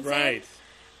headphones right.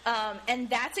 in. And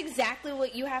that's exactly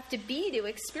what you have to be to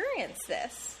experience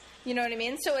this. You know what I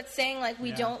mean? So it's saying,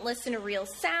 we don't listen to real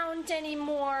sound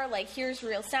anymore. Here's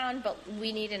real sound, but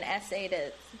we need an essay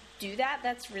do that,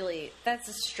 that's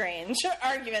a strange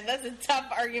argument. That's a tough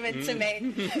argument to make.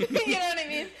 You know what I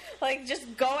mean? Like,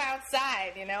 just go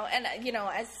outside, you know? And, you know,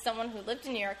 as someone who lived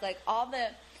in New York, like, all the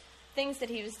things that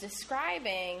he was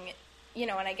describing, you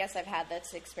know, and I guess I've had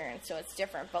this experience, so it's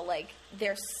different, but, like,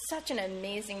 there's such an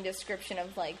amazing description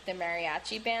of, like, the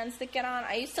mariachi bands that get on.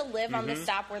 I used to live on the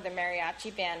stop where the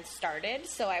mariachi band started,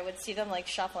 so I would see them, like,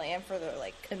 shuffling in for their,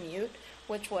 like, commute,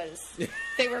 which was,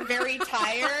 they were very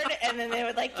tired, and then they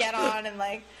would, like, get on and,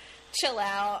 like, chill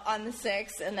out on the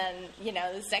 6th, and then, you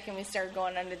know, the second we started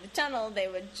going under the tunnel, they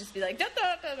would just be like, da,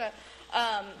 da, da, da.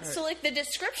 So, like, the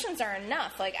descriptions are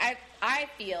enough. Like, I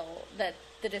feel that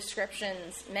the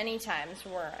descriptions many times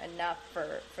were enough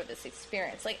for this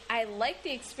experience. Like, I like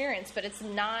the experience, but it's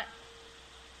not,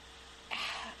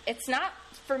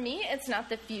 for me, it's not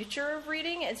the future of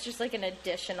reading. It's just, like, an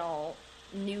additional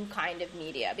new kind of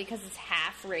media, because it's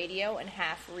half radio and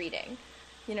half reading.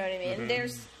 You know what I mean?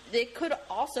 It could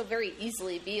also very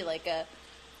easily be like a,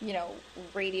 you know,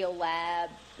 radio lab,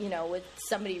 you know, with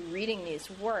somebody reading these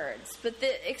words. But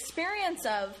the experience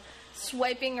of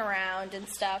swiping around and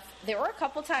stuff, there were a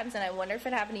couple times, and I wonder if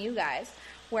it happened to you guys,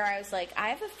 where I was like, I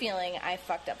have a feeling I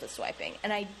fucked up the swiping.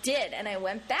 And I did, and I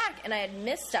went back, and I had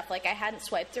missed stuff. Like, I hadn't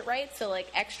swiped it right, so, like,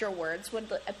 extra words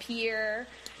would appear.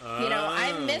 You know,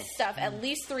 I missed stuff at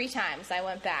least 3 times. I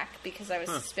went back because I was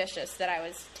suspicious that I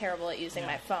was terrible at using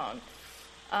my phone.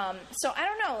 So, I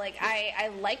don't know. Like,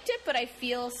 I liked it, but I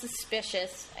feel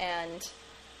suspicious and,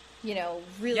 you know,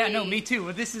 really... Yeah, no, me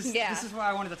too. This is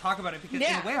why I wanted to talk about it, because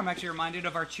in a way I'm actually reminded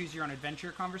of our Choose Your Own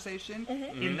Adventure conversation.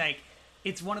 In, like,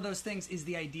 it's one of those things, is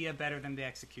the idea better than the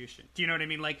execution? Do you know what I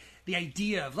mean? Like, the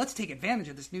idea of, let's take advantage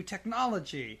of this new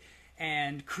technology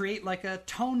and create, like, a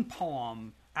tone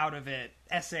poem out of it,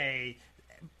 essay.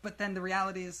 But then the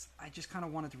reality is, I just kind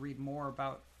of wanted to read more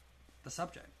about the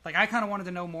subject. Like, I kind of wanted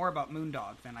to know more about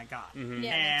Moondog than I got. Yeah, and me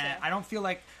too. I don't feel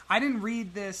like, I didn't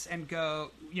read this and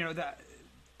go, you know,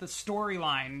 the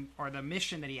storyline or the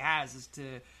mission that he has is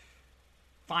to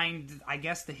find, I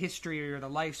guess, the history or the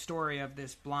life story of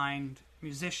this blind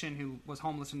musician who was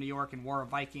homeless in New York and wore a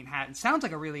Viking hat. It sounds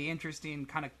like a really interesting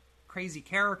kind of crazy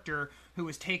character who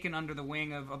was taken under the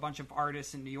wing of a bunch of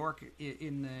artists in New York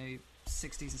in the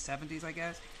 60s and 70s, I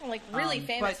guess. Like, really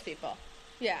famous people.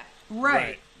 Yeah.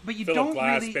 Right. But you Philip don't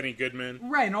Glass, really... Benny Goodman.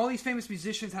 Right, and all these famous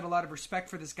musicians had a lot of respect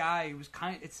for this guy who was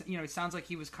it sounds like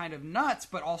he was kind of nuts,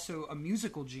 but also a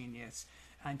musical genius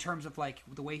in terms of, like,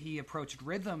 the way he approached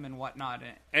rhythm and whatnot.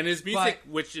 And his music,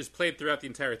 which is played throughout the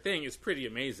entire thing, is pretty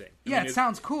amazing. It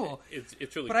sounds cool. It's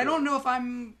really But cool. I don't know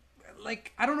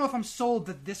if I'm sold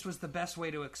that this was the best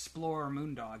way to explore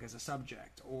Moondog as a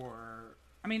subject. Or,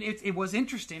 I mean, it was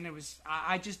interesting.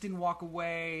 I just didn't walk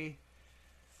away.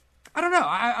 I don't know.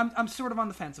 I'm sort of on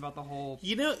the fence about the whole.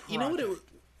 You know what it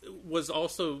was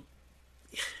also.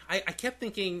 I kept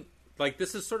thinking, like,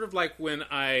 this is sort of like when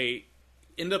I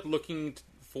end up looking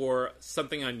for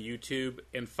something on YouTube,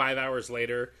 and 5 hours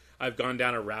later, I've gone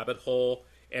down a rabbit hole,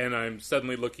 and I'm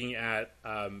suddenly looking at,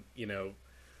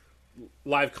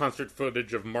 live concert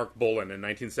footage of Mark Bolan in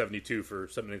 1972 for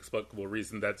some inexplicable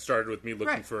reason that started with me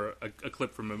looking for a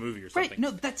clip from a movie or something. Right,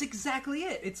 no, that's exactly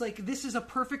it. It's like, this is a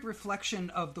perfect reflection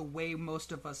of the way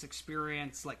most of us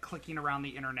experience, like, clicking around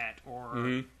the internet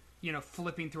or, you know,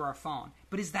 flipping through our phone.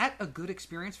 But is that a good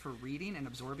experience for reading and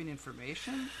absorbing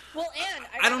information? Well, and...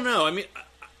 I don't know. I mean,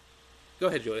 go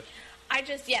ahead, Julia.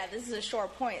 This is a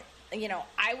short point. You know,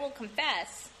 I will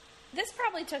confess, this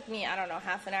probably took me, I don't know,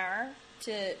 half an hour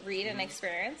to read and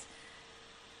experience.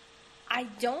 I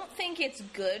don't think it's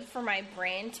good for my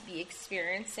brain to be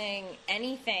experiencing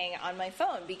anything on my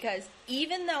phone, because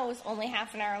even though it's only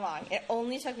half an hour long, it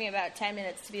only took me about 10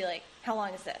 minutes to be like, how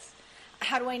long is this?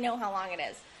 How do I know how long it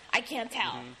is? I can't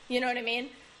tell. You know what I mean?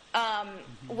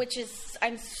 Which is,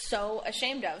 I'm so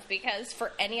ashamed of, because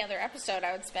for any other episode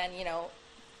I would spend,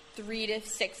 3 to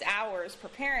 6 hours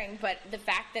preparing, but the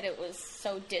fact that it was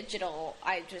so digital,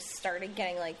 I just started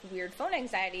getting, like, weird phone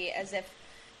anxiety, as if,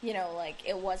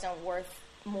 it wasn't worth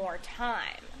more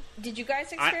time. Did you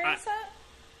guys experience that?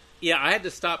 Yeah, I had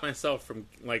to stop myself from,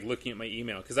 like, looking at my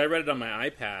email, because I read it on my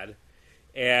iPad,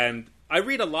 and I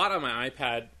read a lot on my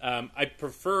iPad. I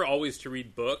prefer always to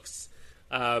read books,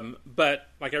 but,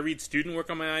 like, I read student work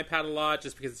on my iPad a lot,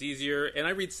 just because it's easier, and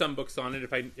I read some books on it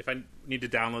if I need to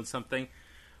download something.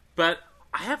 But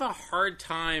I have a hard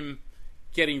time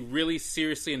getting really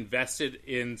seriously invested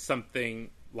in something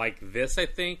like this, I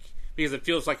think, because it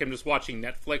feels like I'm just watching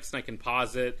Netflix and I can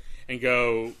pause it and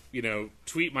go,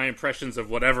 tweet my impressions of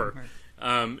whatever.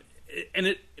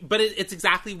 It's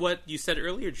exactly what you said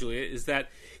earlier, Julia, is that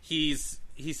he's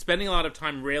spending a lot of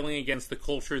time railing against the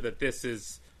culture that this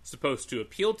is supposed to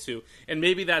appeal to. And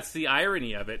maybe that's the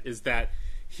irony of it, is that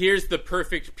here's the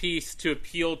perfect piece to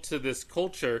appeal to this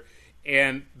culture,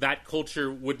 and that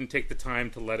culture wouldn't take the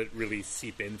time to let it really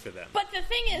seep into them. But the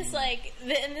thing is, like,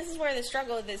 and this is where the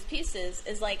struggle with this piece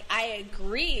is like, I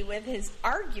agree with his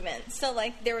argument. So,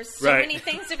 like, there were so many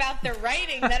things about the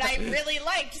writing that I really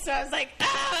liked. So I was like,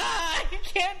 I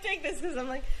can't take this, because I'm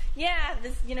like, yeah,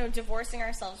 this, divorcing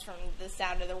ourselves from the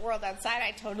sound of the world outside,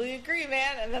 I totally agree,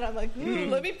 man. And then I'm like,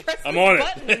 let me press this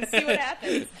button and see what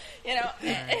happens.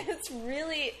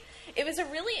 It was a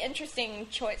really interesting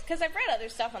choice, because I've read other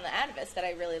stuff on the Atavist that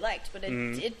I really liked, but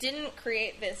it didn't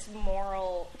create this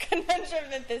moral conundrum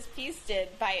that this piece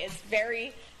did by its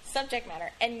very subject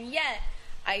matter. And yet,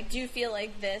 I do feel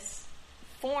like this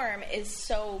form is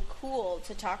so cool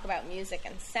to talk about music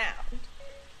and sound.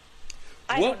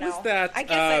 What was that? I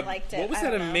guess I liked it. What was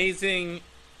that amazing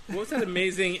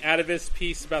Atavist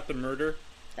piece about the murder?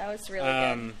 That was really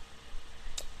good.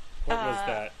 What was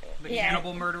that? The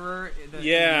cannibal murderer.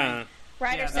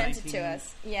 Ryder sent it to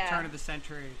us. Yeah. Turn of the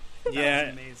century. That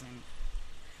was amazing.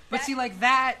 But see, like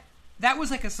that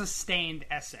was like a sustained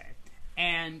essay.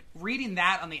 And reading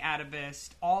that on the Atavist,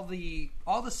 all the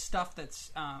stuff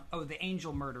that's the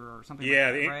angel murderer or something like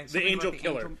that, right? The angel like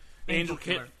killer. Angel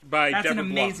Killer. By That's Deborah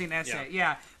an amazing Bluff. essay.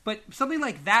 Yeah. But something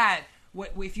like that,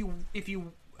 if you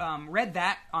read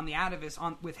that on the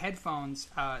Atavist with headphones,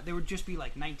 there would just be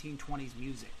like 1920s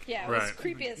music. Yeah, it was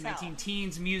creepy as hell.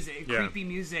 19-teens music, creepy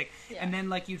music, and then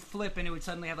like you'd flip and it would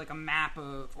suddenly have like a map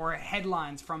or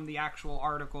headlines from the actual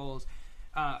articles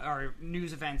or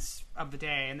news events of the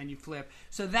day, and then you flip.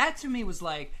 So that to me was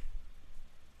like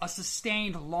a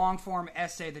sustained long-form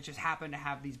essay that just happened to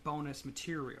have these bonus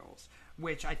materials,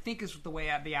 which I think is the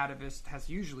way the Atavist has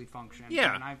usually functioned.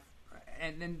 Yeah.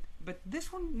 But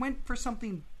this one went for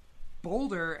something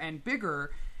bolder and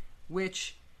bigger,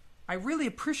 which I really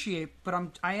appreciate, but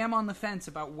I am on the fence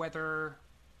about whether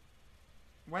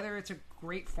it's a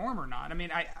great form or not. I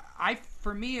mean, I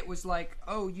for me it was like,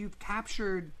 oh, you've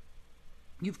captured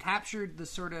the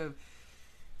sort of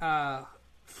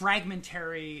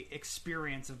fragmentary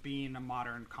experience of being a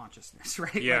modern consciousness,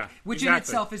 right? Yeah, like, which in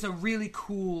itself is a really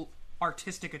cool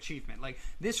artistic achievement. Like,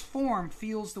 this form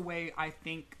feels the way I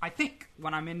think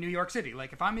when I'm in New York City.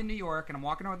 Like, if I'm in New York and I'm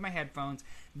walking around with my headphones,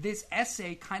 this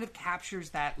essay kind of captures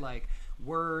that, like,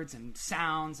 words and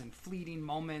sounds and fleeting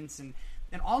moments and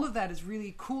all of that is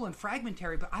really cool and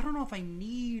fragmentary, but I don't know if I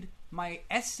need my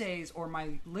essays or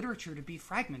my literature to be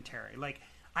fragmentary. Like,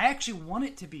 I actually want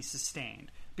it to be sustained,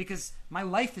 because my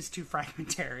life is too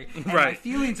fragmentary and my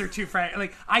feelings are too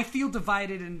like, I feel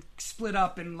divided and split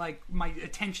up and like my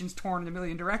attention's torn in a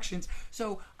million directions.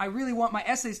 So I really want my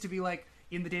essays to be like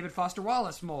in the David Foster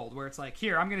Wallace mold, where it's like,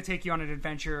 here, I'm going to take you on an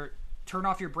adventure, turn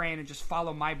off your brain and just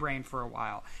follow my brain for a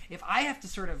while. If I have to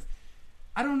sort of,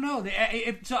 I don't know,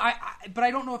 but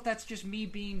I don't know if that's just me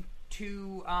being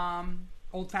too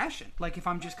old-fashioned. Like, if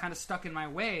I'm just kind of stuck in my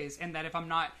ways, and that if I'm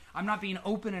not being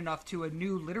open enough to a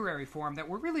new literary form that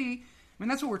we're really, I mean,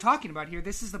 that's what we're talking about here.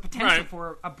 This is the potential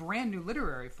for a brand new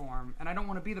literary form, and I don't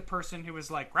want to be the person who was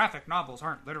like, graphic novels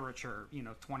aren't literature,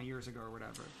 20 years ago or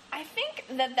whatever. I think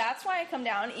that's why I come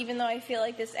down, even though I feel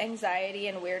like this anxiety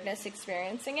and weirdness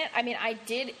experiencing it. I mean, I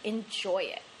did enjoy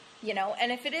it,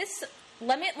 and if it is,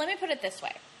 let me put it this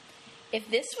way. If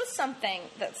this was something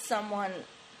that someone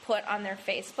put on their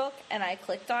Facebook and I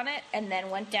clicked on it and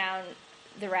then went down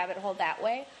the rabbit hole that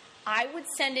way, I would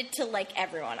send it to like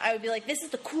everyone. I would be like, this is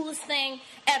the coolest thing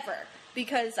ever,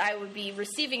 because I would be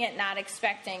receiving it not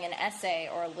expecting an essay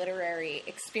or a literary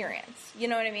experience. You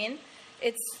know what I mean?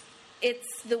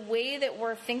 It's the way that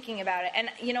we're thinking about it. And,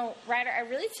 Ryder,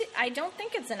 I don't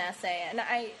think it's an essay, and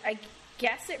I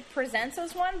guess it presents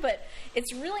as one, but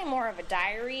it's really more of a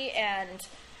diary and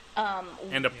a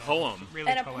poem.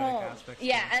 Really and a poetic poem. aspect.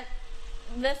 Yeah,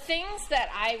 and the things that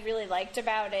I really liked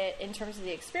about it in terms of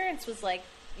the experience was like,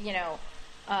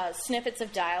 snippets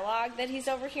of dialogue that he's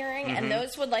overhearing, and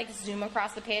those would like zoom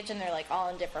across the page, and they're like all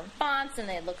in different fonts, and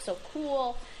they look so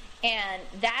cool. And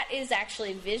that is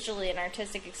actually visually an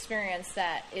artistic experience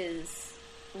that is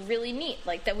really neat,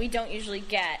 like that we don't usually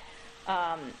get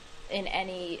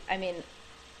in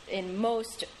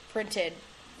most printed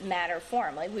matter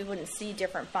form. Like, we wouldn't see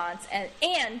different fonts,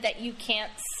 and that you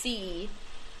can't see,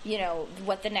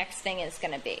 what the next thing is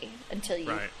going to be until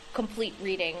you complete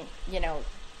reading,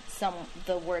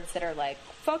 the words that are like,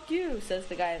 fuck you, says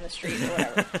the guy in the street, or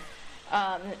whatever.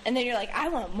 And then you're like, I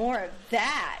want more of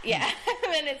that. Yeah.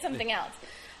 And then it's something else.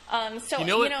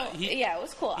 Yeah, it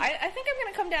was cool. I think I'm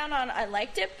going to come down on, I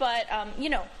liked it, but,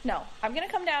 no, I'm going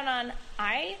to come down on,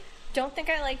 I don't think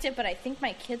I liked it, but I think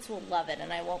my kids will love it,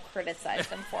 and I won't criticize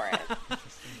them for it.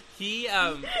 He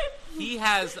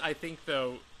has, I think,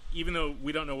 though, even though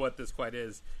we don't know what this quite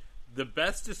is, the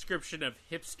best description of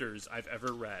hipsters I've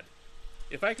ever read.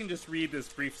 If I can just read this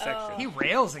brief section. He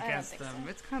rails I don't against think them. so.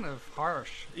 It's kind of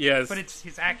harsh. Yes. But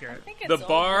it's accurate. I think it's The old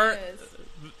bar-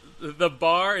 news. The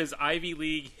bar is Ivy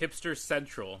League hipster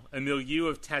central, a milieu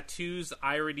of tattoos,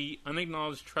 irony,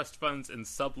 unacknowledged trust funds, and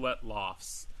sublet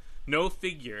lofts. No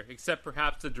figure, except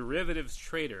perhaps a derivatives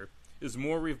trader, is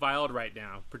more reviled right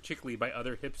now, particularly by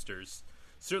other hipsters.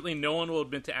 Certainly no one will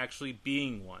admit to actually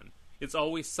being one. It's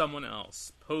always someone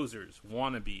else. Posers,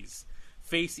 wannabes.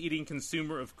 Face-eating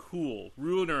consumer of cool,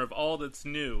 ruiner of all that's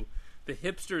new. The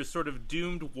hipster is sort of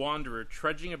doomed wanderer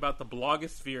trudging about the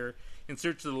blogosphere in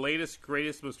search of the latest,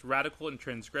 greatest, most radical and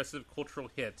transgressive cultural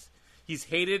hit. He's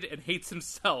hated and hates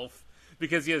himself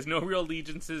because he has no real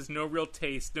allegiances, no real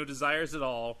taste, no desires at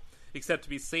all, except to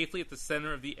be safely at the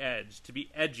center of the edge, to be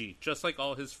edgy, just like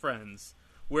all his friends.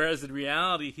 Whereas in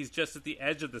reality, he's just at the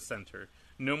edge of the center,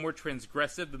 no more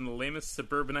transgressive than the lamest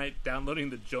suburbanite downloading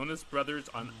the Jonas Brothers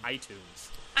on iTunes.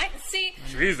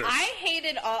 Jesus.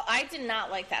 I did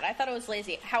not like that. I thought it was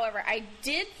lazy. However, I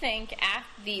did think at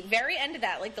the very end of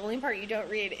that, like the only part you don't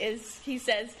read is he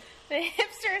says, the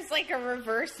hipster is like a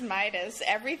reverse Midas.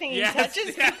 Everything he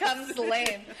touches becomes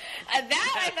lame.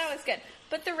 That I thought was good.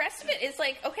 But the rest of it is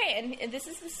like, okay, and this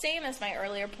is the same as my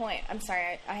earlier point. I'm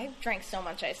sorry, I drank so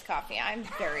much iced coffee. I'm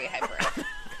very hyper.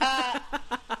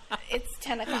 It's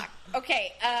 10 o'clock.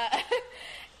 Okay,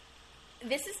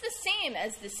 this is the same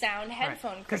as the sound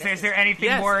headphone Because criticism. is there anything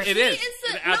Yes, more, it is.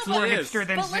 It It absolutely more is. hipster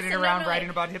than But sitting listen, around no, writing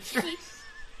about hipsters?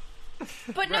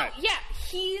 But no, Right. yeah,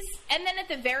 and then at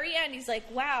the very end, he's like,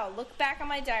 wow, look back on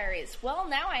my diaries. Well,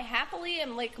 now I happily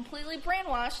am, like, completely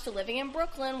brainwashed to living in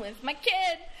Brooklyn with my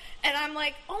kid. And I'm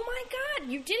like, oh my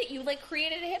God, you did it. You, like,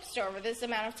 created a hipster over this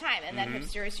amount of time. And that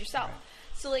hipster is yourself. Right.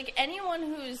 So, like, anyone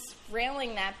who's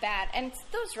railing that bad, and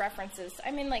those references,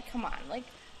 I mean, like, come on. Like,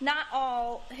 not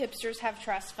all hipsters have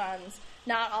trust funds.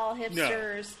 Not all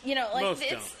hipsters, you know, like,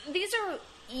 these are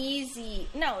easy.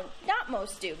 No, not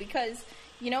most do, because,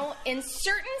 you know, in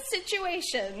certain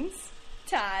situations,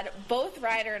 Todd, both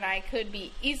Ryder and I could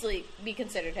easily be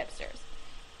considered hipsters.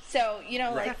 So, you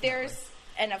know, Right. like, there's,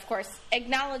 and of course,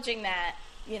 acknowledging that,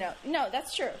 you know, no,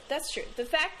 that's true. That's true. The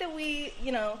fact that we,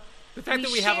 you know, The fact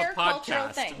that we have a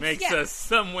podcast makes us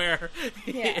somewhere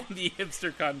in the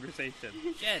hipster conversation.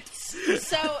 Shit.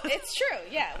 So it's true,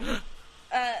 yeah.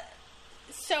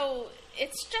 So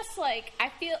it's just like, I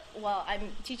feel, well, I'm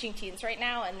teaching teens right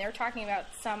now, and they're talking about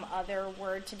some other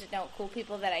word to denote cool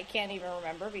people that I can't even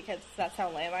remember because that's how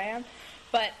lame I am.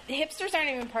 But hipsters aren't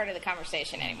even part of the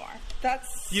conversation anymore. That's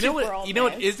You know super old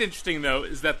what news. is interesting though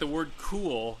is that the word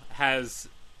cool has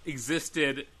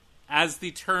existed as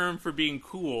the term for being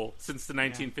cool since the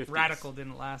 1950s. Radical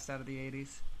didn't last out of the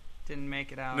 80s. Didn't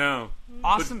make it out. No.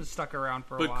 Awesome stuck around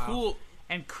for a while. Cool.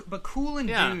 But cool and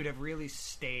dude have really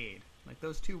stayed. Like,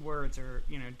 those two words are,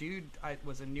 you know, dude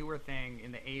was a newer thing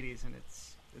in the 80s, and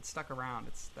it's stuck around.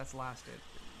 That's lasted.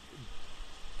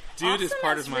 Dude Awesome is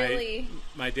part is of my really-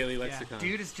 my daily lexicon.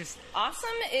 Yeah, dude is just... Awesome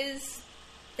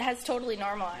has totally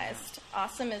normalized. Yeah.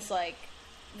 Awesome is like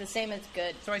the same as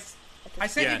good. So I sent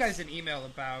Yes. you guys an email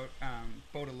about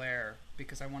Baudelaire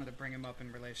because I wanted to bring him up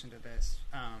in relation to this.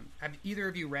 Have either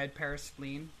of you read Paris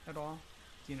Spleen at all?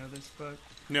 Do you know this book?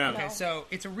 No. Okay, so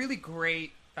it's a really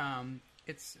great...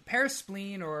 it's Paris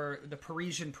Spleen, or The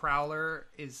Parisian Prowler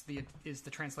is the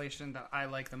translation that I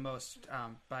like the most,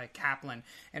 by Kaplan.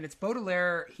 And it's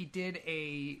Baudelaire. He did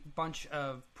a bunch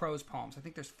of prose poems. I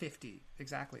think there's 50,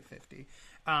 exactly 50,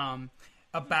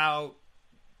 about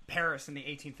Paris in the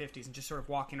 1850s and just sort of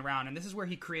walking around. And this is where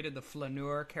he created the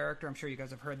flaneur character. I'm sure you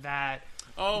guys have heard that.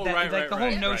 Oh, right. Like the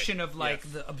whole notion right. of like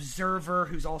the observer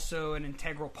who's also an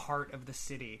integral part of the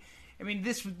city. I mean,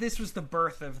 this was the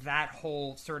birth of that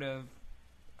whole sort of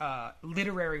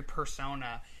literary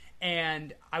persona.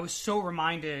 And I was so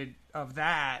reminded of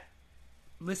that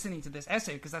listening to this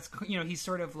essay, because that's, you know, he's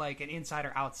sort of like an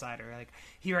insider outsider. Like,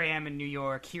 here I am in New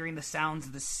York, hearing the sounds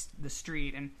of the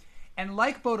street, and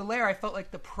like Baudelaire, I felt like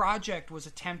the project was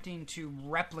attempting to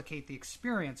replicate the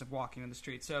experience of walking in the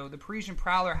street. So the Parisian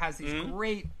Prowler has these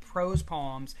great prose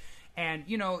poems, and,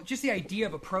 you know, just the idea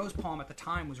of a prose poem at the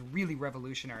time was really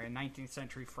revolutionary in 19th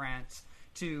century France,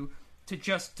 to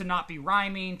not be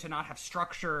rhyming, to not have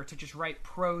structure, to just write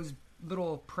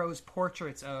little prose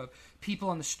portraits of people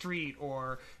on the street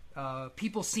or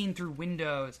people seen through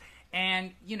windows.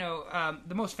 And, you know,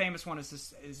 the most famous one is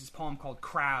this poem called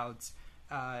Crowds,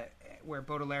 where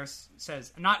Baudelaire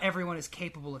says, "Not everyone is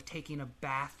capable of taking a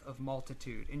bath of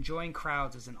multitude. Enjoying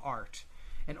crowds is an art."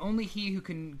 and only he who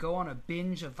can go on a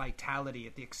binge of vitality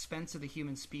at the expense of the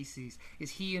human species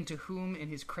is he into whom in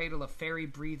his cradle a fairy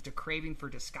breathed a craving for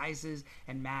disguises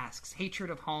and masks, hatred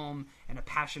of home, and a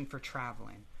passion for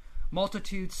traveling.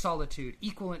 Multitude, solitude,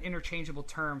 equal and interchangeable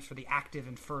terms for the active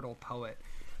and fertile poet.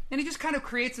 And he just kind of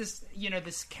creates this,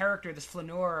 this character, this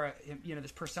flaneur,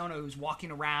 this persona who's walking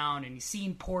around and he's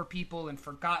seeing poor people and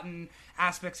forgotten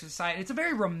aspects of society. It's a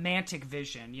very romantic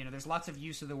vision. There's lots of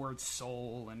use of the word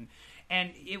soul.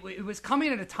 And it was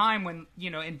coming at a time when,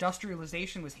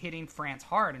 industrialization was hitting France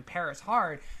hard and Paris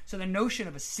hard. So the notion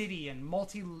of a city and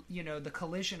the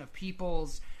collision of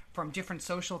peoples from different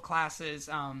social classes,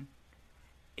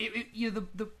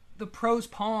 the prose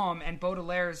poem and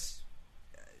Baudelaire's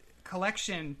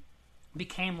collection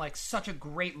became like such a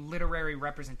great literary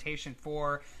representation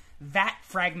for that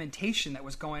fragmentation that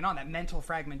was going on, that mental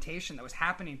fragmentation that was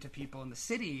happening to people in the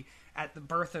city at the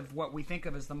birth of what we think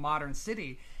of as the modern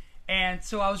city. And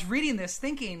so I was reading this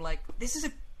thinking like, this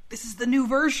is the new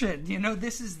version,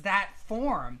 this is that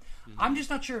form. Mm-hmm. I'm just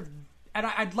not sure and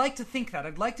I'd like to think that.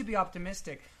 I'd like to be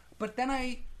optimistic, but then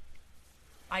I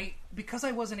because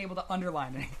I wasn't able to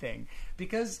underline anything,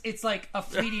 because it's like a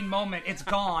fleeting moment, it's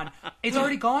gone. It's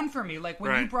already gone for me. Like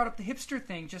when you brought up the hipster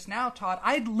thing just now, Todd,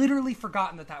 I'd literally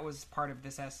forgotten that was part of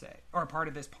this essay or part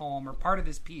of this poem or part of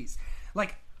this piece.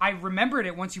 Like I remembered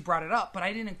it once you brought it up, but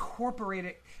I didn't incorporate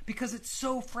it because it's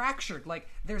so fractured. Like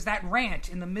there's that rant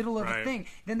in the middle of the thing.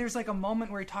 Then there's like a moment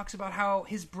where he talks about how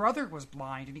his brother was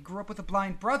blind and he grew up with a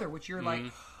blind brother, which you're like,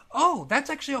 oh, that's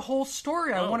actually a whole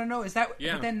story. I want to know. Is that?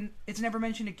 Yeah. But then it's never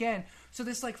mentioned again. So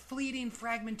this like fleeting,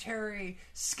 fragmentary,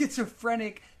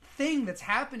 schizophrenic thing that's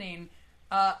happening,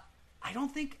 I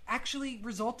don't think actually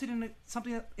resulted in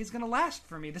something that is going to last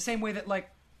for me. The same way that like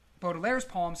Baudelaire's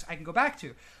poems I can go back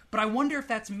to. But I wonder if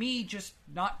that's me just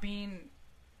not being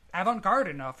avant-garde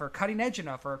enough or cutting edge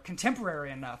enough or contemporary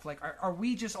enough. Like, are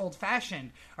we just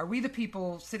old-fashioned? Are we the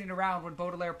people sitting around when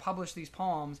Baudelaire published these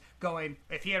poems going,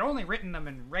 if he had only written them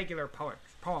in regular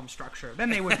poem structure, then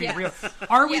they would be real.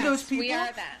 Are we those people? We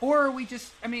are that. Or are we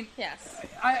just, yes.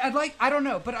 I don't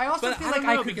know, but I also feel like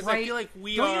I could write. I feel like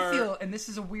you feel, and this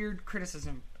is a weird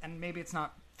criticism, and maybe it's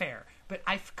not fair, but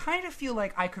I kind of feel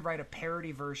like I could write a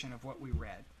parody version of what we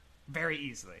read very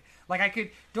easily. Like I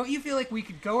could, don't you feel like we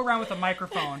could go around with a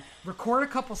microphone, record a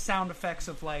couple sound effects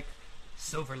of like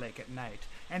Silver Lake at night,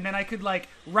 and then I could like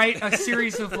write a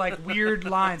series of like weird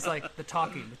lines like the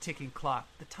talking, the ticking clock,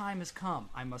 the time has come,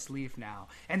 I must leave now.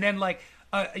 And then like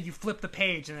you flip the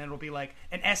page and then it'll be like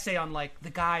an essay on like the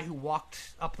guy who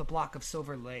walked up the block of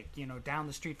Silver Lake, down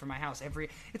the street from my house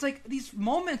it's like these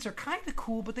moments are kind of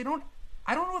cool, but I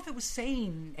don't know if it was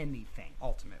saying anything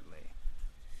ultimately.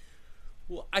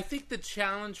 Well, I think the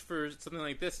challenge for something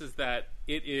like this is that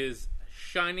it is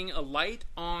shining a light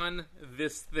on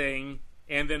this thing,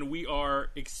 and then we are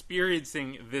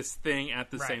experiencing this thing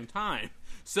at the same time.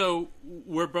 So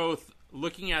we're both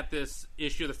looking at this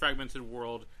issue of the fragmented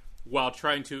world while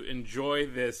trying to enjoy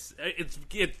this. It's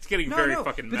getting very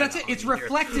fucking meta. But that's it. It's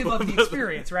reflective of the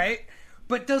experience, right?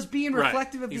 But does being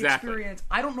reflective of the experience,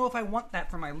 I don't know if I want that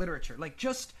for my literature. Like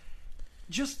just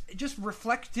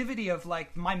reflectivity of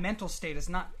like my mental state is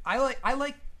not. I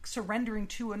like surrendering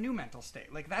to a new mental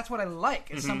state. Like that's what I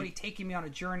like. Is somebody taking me on a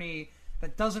journey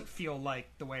that doesn't feel like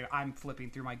the way I'm flipping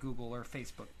through my Google or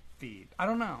Facebook feed. I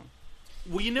don't know.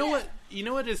 Well, you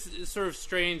know what is sort of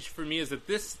strange for me is that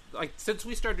this, like, since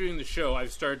we started doing the show,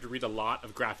 I've started to read a lot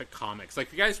of graphic comics.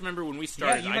 Like, you guys remember when we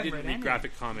started, I didn't read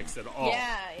graphic comics at all.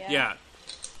 Yeah.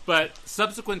 But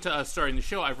subsequent to us starting the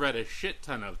show, I've read a shit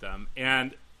ton of them,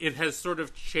 and it has sort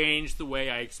of changed the way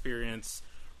I experience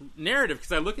narrative,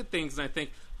 because I look at things and I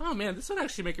think, oh man, this would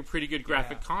actually make a pretty good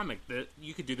graphic comic, that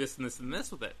you could do this and this and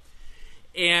this with it.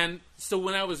 And so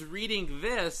when I was reading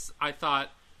this, I thought,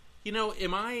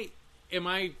 am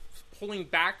I pulling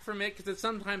back from it? Because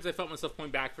sometimes I felt myself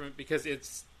pulling back from it because it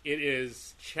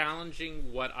is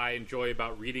challenging what I enjoy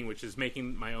about reading, which is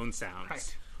making my own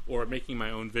sounds or making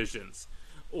my own visions.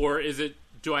 Or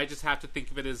do I just have to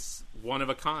think of it as one of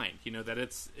a kind? That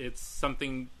it's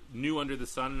something new under the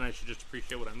sun, and I should just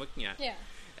appreciate what I'm looking at. Yeah.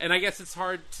 And I guess it's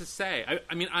hard to say.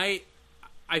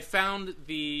 I found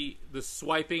the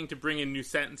swiping to bring in new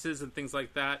sentences and things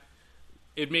like that.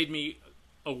 It made me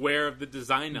aware of the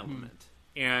design element,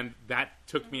 and that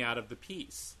took me out of the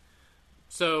piece.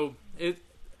 So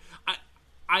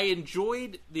I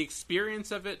enjoyed the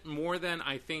experience of it more than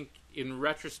I think in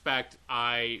retrospect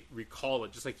I recall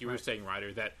it. Just like you were saying,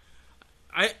 Ryder, that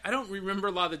I don't remember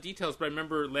a lot of the details, but I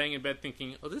remember laying in bed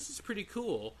thinking, oh, this is pretty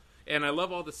cool, and I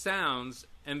love all the sounds,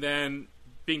 and then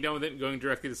being done with it and going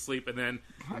directly to sleep, and then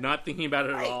not thinking about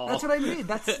it at all. That's what I mean.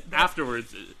 That's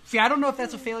afterwards. See, I don't know if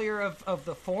that's a failure of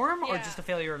the form or Yeah. just a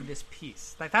failure of this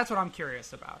piece. Like, that's what I'm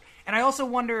curious about. And I also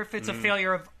wonder if it's a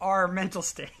failure of our mental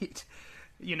state.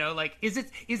 You know, like, is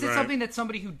it Right. something that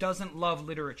somebody who doesn't love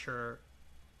literature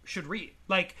should read?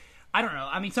 Like, I don't know.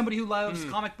 I mean, somebody who loves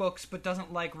comic books but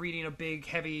doesn't like reading a big,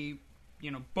 heavy,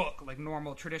 book, like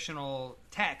normal, traditional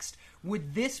text,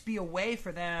 would this be a way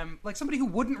for them, like somebody who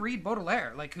wouldn't read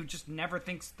Baudelaire, like who just never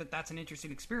thinks that that's an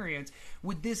interesting experience,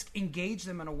 would this engage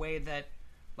them in a way that,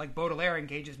 like, Baudelaire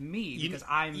engages me, because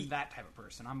I'm that type of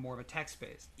person. I'm more of a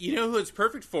text-based. You know who it's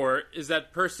perfect for is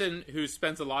that person who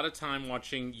spends a lot of time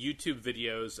watching YouTube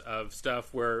videos of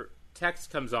stuff where text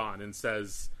comes on and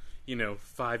says,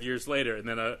 5 years later, and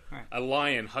then a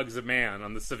lion hugs a man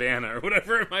on the savannah or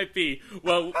whatever it might be.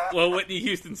 Well, Whitney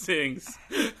Houston sings.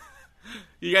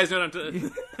 You guys know what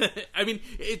I'm I mean,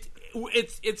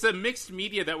 it's a mixed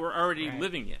media that we're already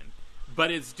living in,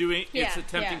 but it's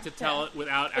attempting to tell it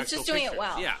without actual It's just doing it pictures.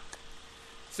 well. Yeah.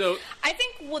 So I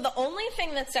think the only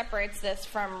thing that separates this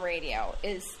from radio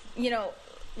is,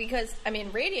 because, I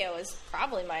mean, radio is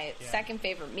probably my second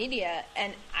favorite media,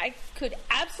 and I could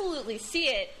absolutely see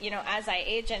it, as I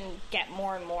age and get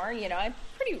more and more. I'm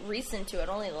pretty recent to it.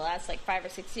 Only the last, 5 or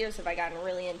 6 years have I gotten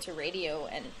really into radio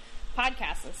and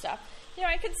podcasts and stuff.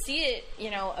 I could see it,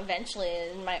 eventually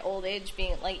in my old age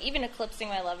being, even eclipsing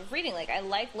my love of reading. I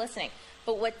like listening.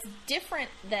 But what's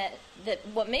different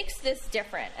what makes this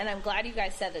different, and I'm glad you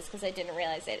guys said this because I didn't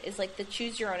realize it, is the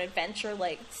choose your own adventure,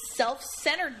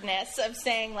 self-centeredness of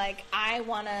saying, I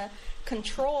want to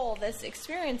control this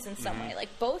experience in some way.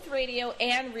 Both radio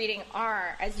and reading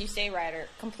are, as you say, Ryder,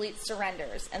 complete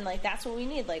surrenders. And that's what we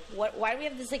need. Why do we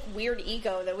have this weird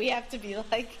ego that we have to be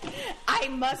I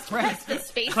must press the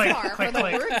space bar for the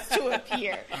words to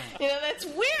appear. That's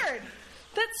weird.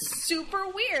 That's super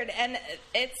weird. And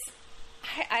it's,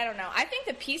 I don't know. I think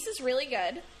the piece is really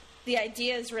good. The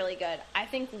idea is really good. I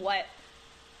think what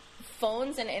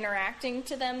phones and interacting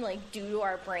to them do to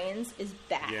our brains is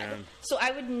bad. Yeah. So I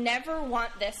would never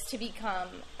want this to become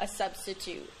a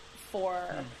substitute for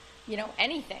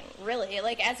anything really.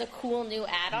 As a cool new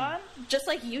add-on, just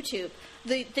like YouTube.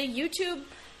 The YouTube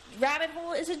rabbit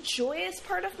hole is a joyous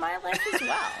part of my life as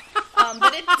well.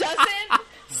 But it doesn't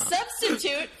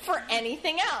substitute for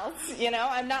anything else.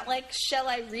 I'm not shall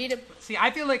I read a... See,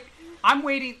 I feel like I'm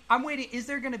waiting. Is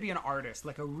there going to be an artist,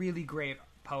 a really great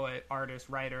poet, artist,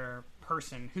 writer,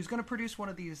 person who's going to produce one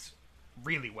of these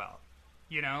really well?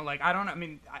 I don't know. I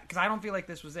mean, because I don't feel like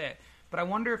this was it. But I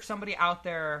wonder if somebody out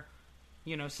there,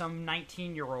 some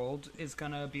 19-year-old is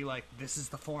going to be this is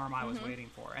the form I was waiting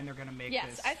for, and they're going to make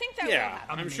Yes, this. I think that will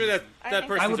happen. I'm sure that think-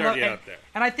 person's already out there.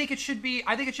 And I think it should be.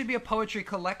 I think it should be a poetry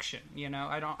collection.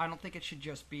 I don't think it should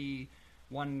just be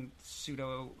one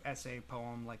pseudo essay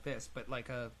poem like this, but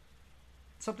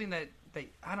something that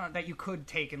that you could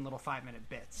take in little 5-minute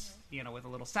bits. With a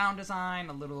little sound design,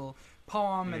 a little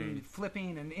poem, and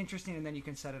flipping and interesting, and then you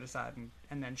can set it aside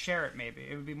and then share it. Maybe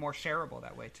it would be more shareable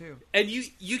that way too. And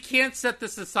you can't set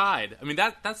this aside. I mean,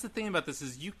 that's the thing about this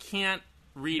is you can't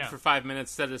read for 5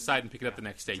 minutes, set it aside, and pick it up the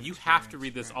next day. You have to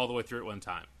read this all the way through at one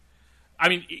time. I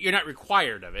mean, you're not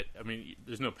required of it. I mean,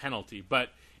 there's no penalty, but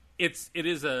it's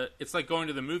like going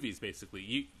to the movies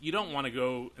basically. You don't want to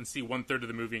go and see 1/3 of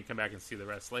the movie and come back and see the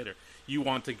rest later. You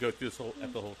want to go through this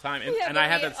at the whole time, and I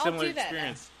had that similar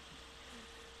experience.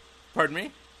 Pardon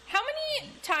me? How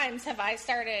many times have I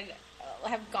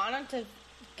have gone onto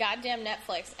goddamn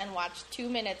Netflix and watched 2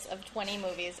 minutes of 20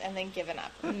 movies and then given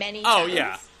up? Many times. Oh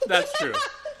yeah, that's true.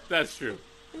 That's true.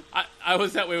 I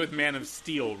was that way with Man of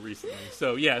Steel recently,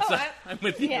 so yes, I'm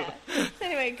with you. Yeah.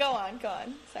 Anyway, go on.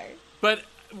 Sorry. But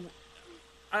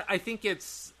I think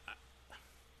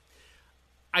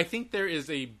I think there is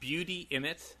a beauty in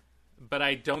it, but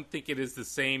I don't think it is the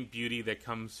same beauty that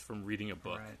comes from reading a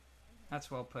book. Right. That's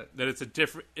well put. That it's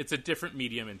a different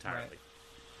medium entirely. Right.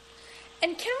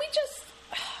 And can we just...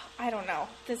 I don't know.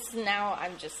 Now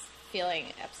I'm just feeling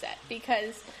upset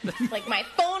because my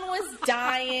phone was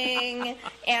dying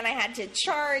and I had to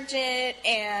charge it,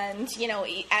 and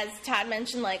as Todd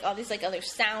mentioned, all these other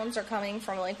sounds are coming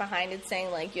from behind it saying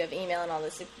you have email and all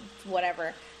this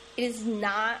whatever. It is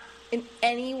not in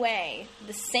any way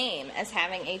the same as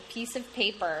having a piece of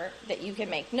paper that you can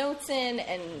make notes in,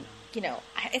 and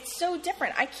it's so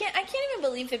different. I can't even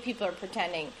believe that people are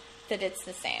pretending that it's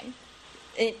the same.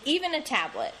 Even a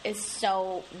tablet is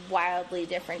so wildly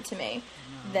different to me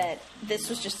that this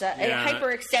was just a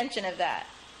hyper extension of that.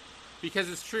 Because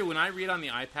it's true, when I read on the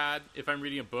iPad, if I'm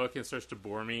reading a book and it starts to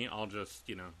bore me, I'll just,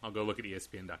 I'll go look at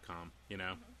ESPN.com,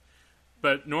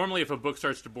 But normally, if a book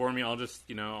starts to bore me, I'll just,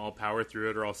 I'll power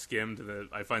through it, or I'll skim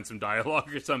I find some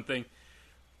dialogue or something.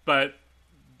 But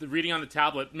the reading on the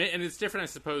tablet, and it's different, I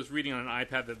suppose, reading on an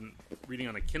iPad than reading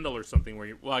on a Kindle or something.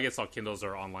 Well, I guess all Kindles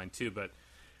are online too, but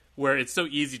where it's so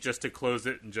easy just to close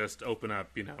it and just open up,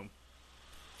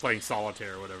 playing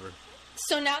solitaire or whatever.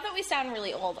 So now that we sound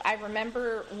really old, I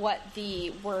remember what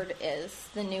the word is,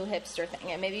 the new hipster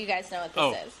thing, and maybe you guys know what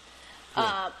this is.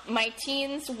 Cool. My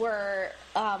teens were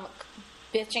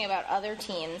bitching about other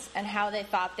teens and how they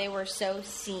thought they were so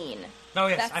seen. Oh,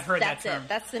 yes, I've heard that term. That's it.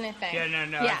 That's the new thing. Yeah,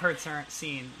 no, I've heard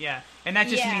seen, yeah. And that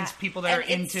just means people that are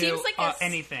into like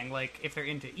anything. Like, if they're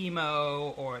into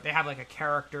emo, or they have, like, a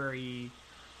character-y,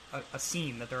 a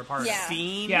scene that they're a part of.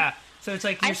 Scene? Yeah. So it's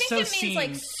like, you're so seen. I think it means,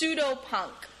 like,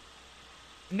 pseudo-punk.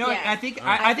 No, I think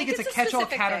it's a catch-all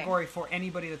category for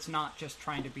anybody that's not just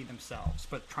trying to be themselves,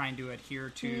 but trying to adhere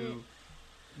to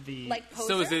the... Like poser?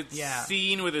 So is it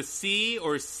scene with a C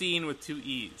or scene with two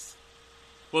E's?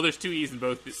 Well, there's two E's in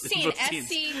both. Scene,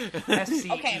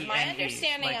 S-C-E-N-E. Okay, my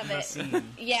understanding of it...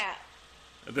 Yeah.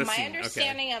 My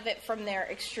understanding of it from their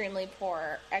extremely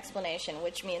poor explanation,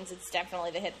 which means it's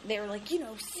definitely the hit. They were like,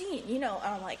 scene, and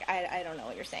I'm like, I don't know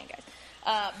what you're saying, guys.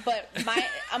 But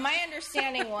my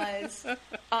understanding was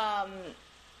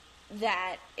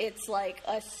that it's like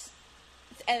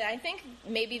and I think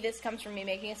maybe this comes from me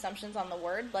making assumptions on the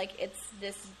word. Like, it's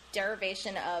this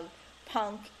derivation of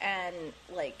punk and,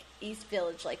 like, East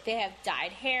Village. Like, they have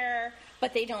dyed hair,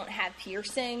 but they don't have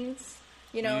piercings.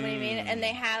 You know what I mean? And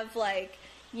they have, like,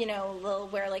 they'll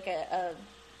wear, like, a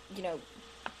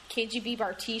KGB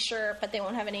bar T-shirt, but they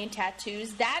won't have any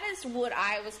tattoos. That is what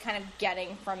I was kind of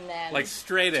getting from them. Like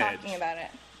straight edge. Talking about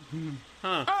it.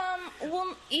 Huh.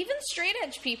 Well, even straight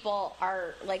edge people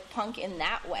are, like, punk in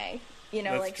that way.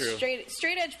 That's like, true.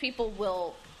 straight edge people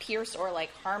will pierce or,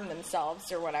 like, harm themselves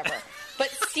or whatever. But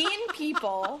scene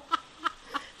people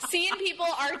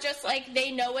are just, like,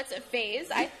 they know it's a phase.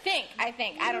 I think.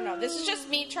 I don't know. This is just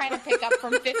me trying to pick up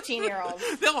from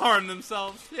 15-year-olds. They'll harm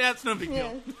themselves. Yeah, it's no big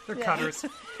deal. They're cutters.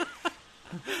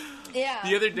 Yeah.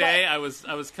 The other day, I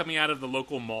was coming out of the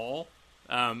local mall.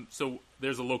 So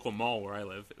there's a local mall where I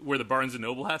live, where the Barnes &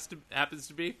 Noble happens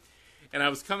to be. And I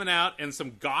was coming out, and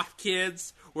some goth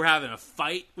kids were having a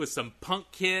fight with some punk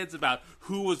kids about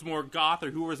who was more goth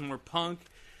or who was more punk.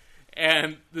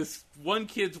 And this one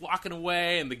kid's walking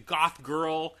away, and the goth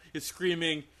girl is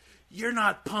screaming, "You're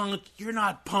not punk, you're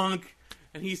not punk."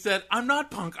 And he said, "I'm not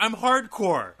punk, I'm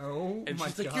hardcore." Oh, and my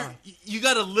she's like, God. you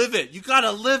gotta live it, you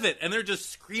gotta live it. And they're just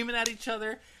screaming at each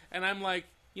other. And I'm like,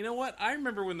 you know what? I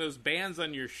remember when those bands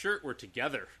on your shirt were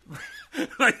together.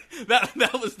 Like,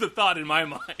 that was the thought in my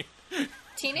mind.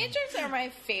 Teenagers are my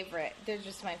favorite. They're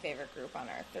just my favorite group on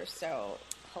earth. They're so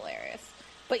hilarious.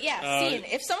 But yeah, scene.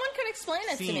 If someone could explain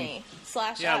it to me,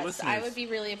 /us, I would be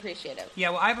really appreciative. Yeah,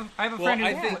 well, I have a friend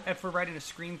who, for writing a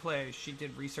screenplay, she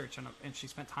did research on and she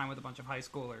spent time with a bunch of high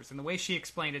schoolers. And the way she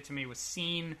explained it to me was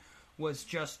scene was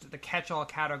just the catch-all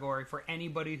category for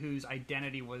anybody whose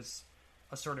identity was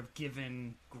a sort of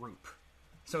given group.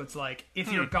 So it's like,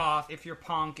 if you're goth, if you're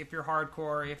punk, if you're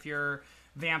hardcore, if you're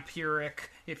vampiric,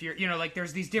 if you're, like,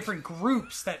 there's these different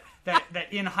groups that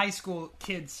in high school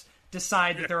kids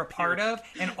decide that they're a part of,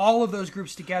 and all of those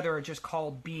groups together are just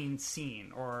called being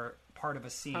seen or part of a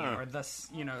scene or thus,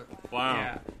 Wow.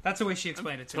 Yeah, that's the way she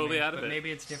explained it to me. Totally out of but it.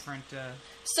 Maybe it's different.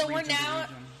 So we're region to now.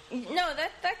 region. No,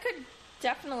 that could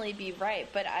definitely be right,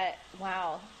 but I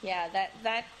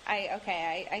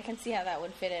can see how that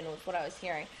would fit in with what I was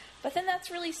hearing. But then that's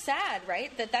really sad,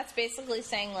 right? That's basically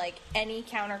saying, like, any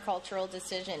countercultural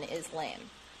decision is lame.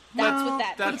 That's what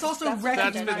that means. It's also That's what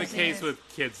That's that been the means. case with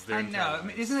kids their I entire know. life. I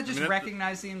mean, isn't that just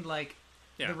recognizing, like,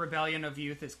 Yeah. the rebellion of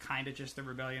youth is kind of just the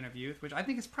rebellion of youth, which I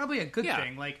think is probably a good Yeah.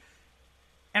 thing. Like,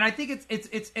 and I think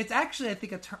it's actually, I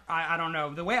think I don't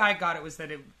know. The way I got it was that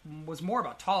it was more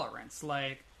about tolerance,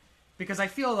 like, because I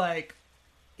feel like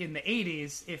in the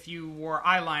 80s, if you wore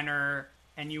eyeliner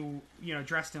and you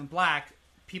dressed in black,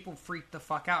 people freaked the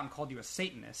fuck out and called you a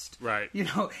Satanist. Right.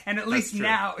 And at least true.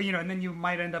 now, and then you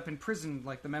might end up in prison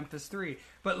like the Memphis 3.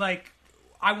 But, like,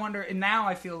 I wonder, and now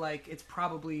I feel like it's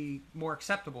probably more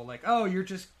acceptable. Like, oh, you're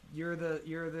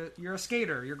a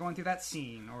skater. You're going through that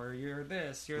scene, or you're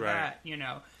this, you're Right.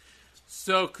 that,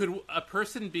 So could a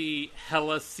person be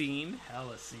hella seen?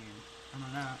 Hella scene. I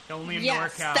don't know. Only in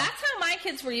Yes, NorCal. that's how my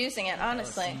kids were using it.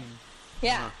 Honestly, Hella scene.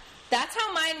 yeah, that's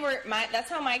how mine were. That's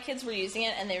how my kids were using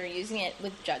it, and they were using it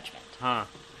with judgment. Huh.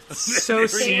 So They were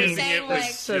seen. using saying, it with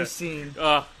like- So just- seen.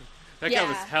 that guy Yeah.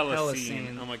 was hella Hella seen.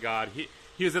 seen. Oh my god.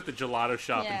 He was at the gelato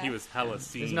shop Yeah. and he was hella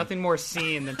seen. There's nothing more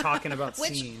seen than talking about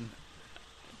Which- scene.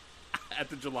 at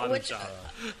the gelato shop.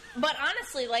 But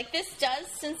honestly, like, this does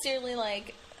sincerely,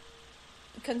 like,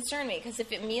 concern me, because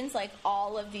if it means, like,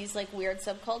 all of these, like, weird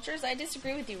subcultures, I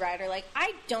disagree with you, Ryder. Like,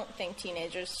 I don't think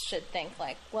teenagers should think,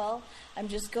 like, well, I'm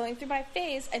just going through my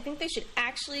phase. I think they should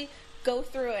actually go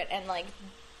through it and, like,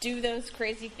 do those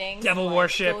crazy things. Devil and, like,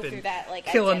 worship go through and that, like,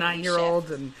 kill a identity 9-year-old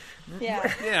shift. and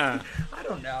Yeah. I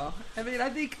don't know. I mean, I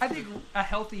think a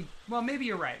healthy. Well, maybe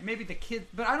you're right. Maybe the kids,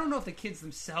 but I don't know if the kids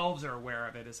themselves are aware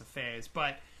of it as a phase.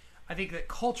 But I think that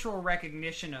cultural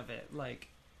recognition of it, like,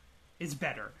 is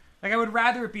better. Like, I would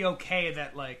rather it be okay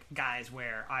that, like, guys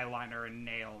wear eyeliner and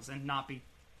nails and not be,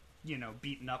 you know,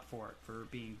 beaten up for it for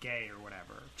being gay or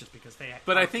whatever, just because they.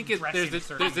 But are I think dressing there's a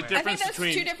certain way. difference I think that's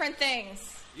between two different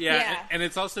things. Yeah, and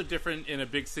it's also different in a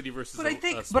big city versus But a I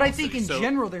think, a small but I think city. in So-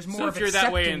 general, there's more so of if you're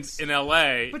acceptance. that way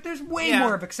in LA, But there's way yeah.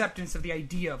 more of acceptance of the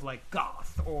idea of, like,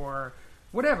 goth or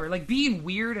whatever. Like, being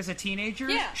weird as a teenager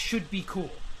should be cool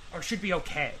or should be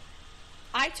okay.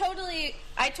 I totally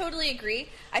agree.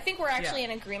 I think we're actually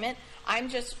in agreement. I'm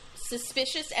just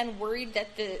suspicious and worried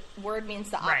that the word means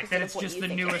the opposite that of it's what just you the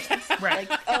think newest. it means. Right.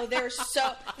 Like, oh, they're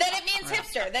so that it means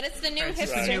hipster. That it's the new It's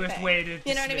hipster just the newest thing. way to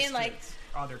you know what I dismiss mean? Like, kids,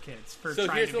 other kids for So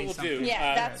trying here's to what be we'll something. do.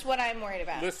 yeah, that's what I'm worried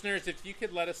about. Listeners, if you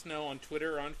could let us know on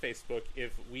Twitter or on Facebook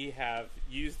if we have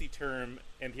used the term,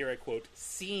 and here I quote,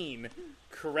 "scene"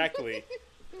 correctly.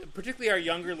 Particularly our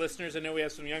younger listeners. I know we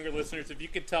have some younger listeners. If you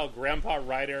could tell Grandpa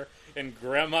Ryder and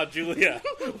Grandma Julia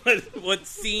what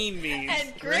scene means.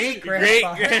 And Great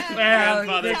grandpa.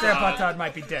 Grandfather Todd. Todd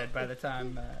might be dead by the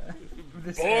time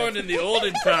this Born airs. in the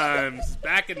olden times,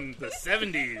 back in the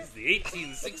 70s, the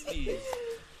 1860s.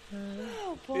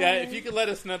 Oh, boy. Yeah, if you could let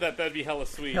us know that, that'd be hella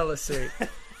sweet. Hella sweet.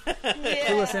 Yeah.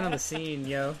 Fill us in on the scene,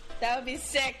 yo. That would be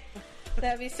sick.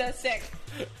 That would be so sick.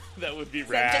 That would be Is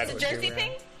rad. that just a Jersey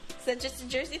thing? Is that just a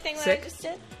Jersey thing that Sick. I just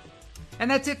did? And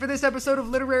that's it for this episode of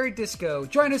Literary Disco.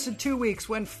 Join us in 2 weeks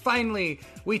when finally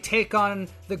we take on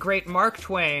the great Mark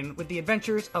Twain with the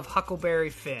adventures of Huckleberry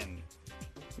Finn.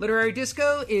 Literary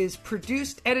Disco is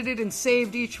produced, edited, and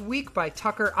saved each week by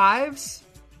Tucker Ives.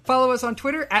 Follow us on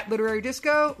Twitter at Literary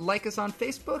Disco, like us on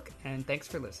Facebook, and thanks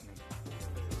for listening.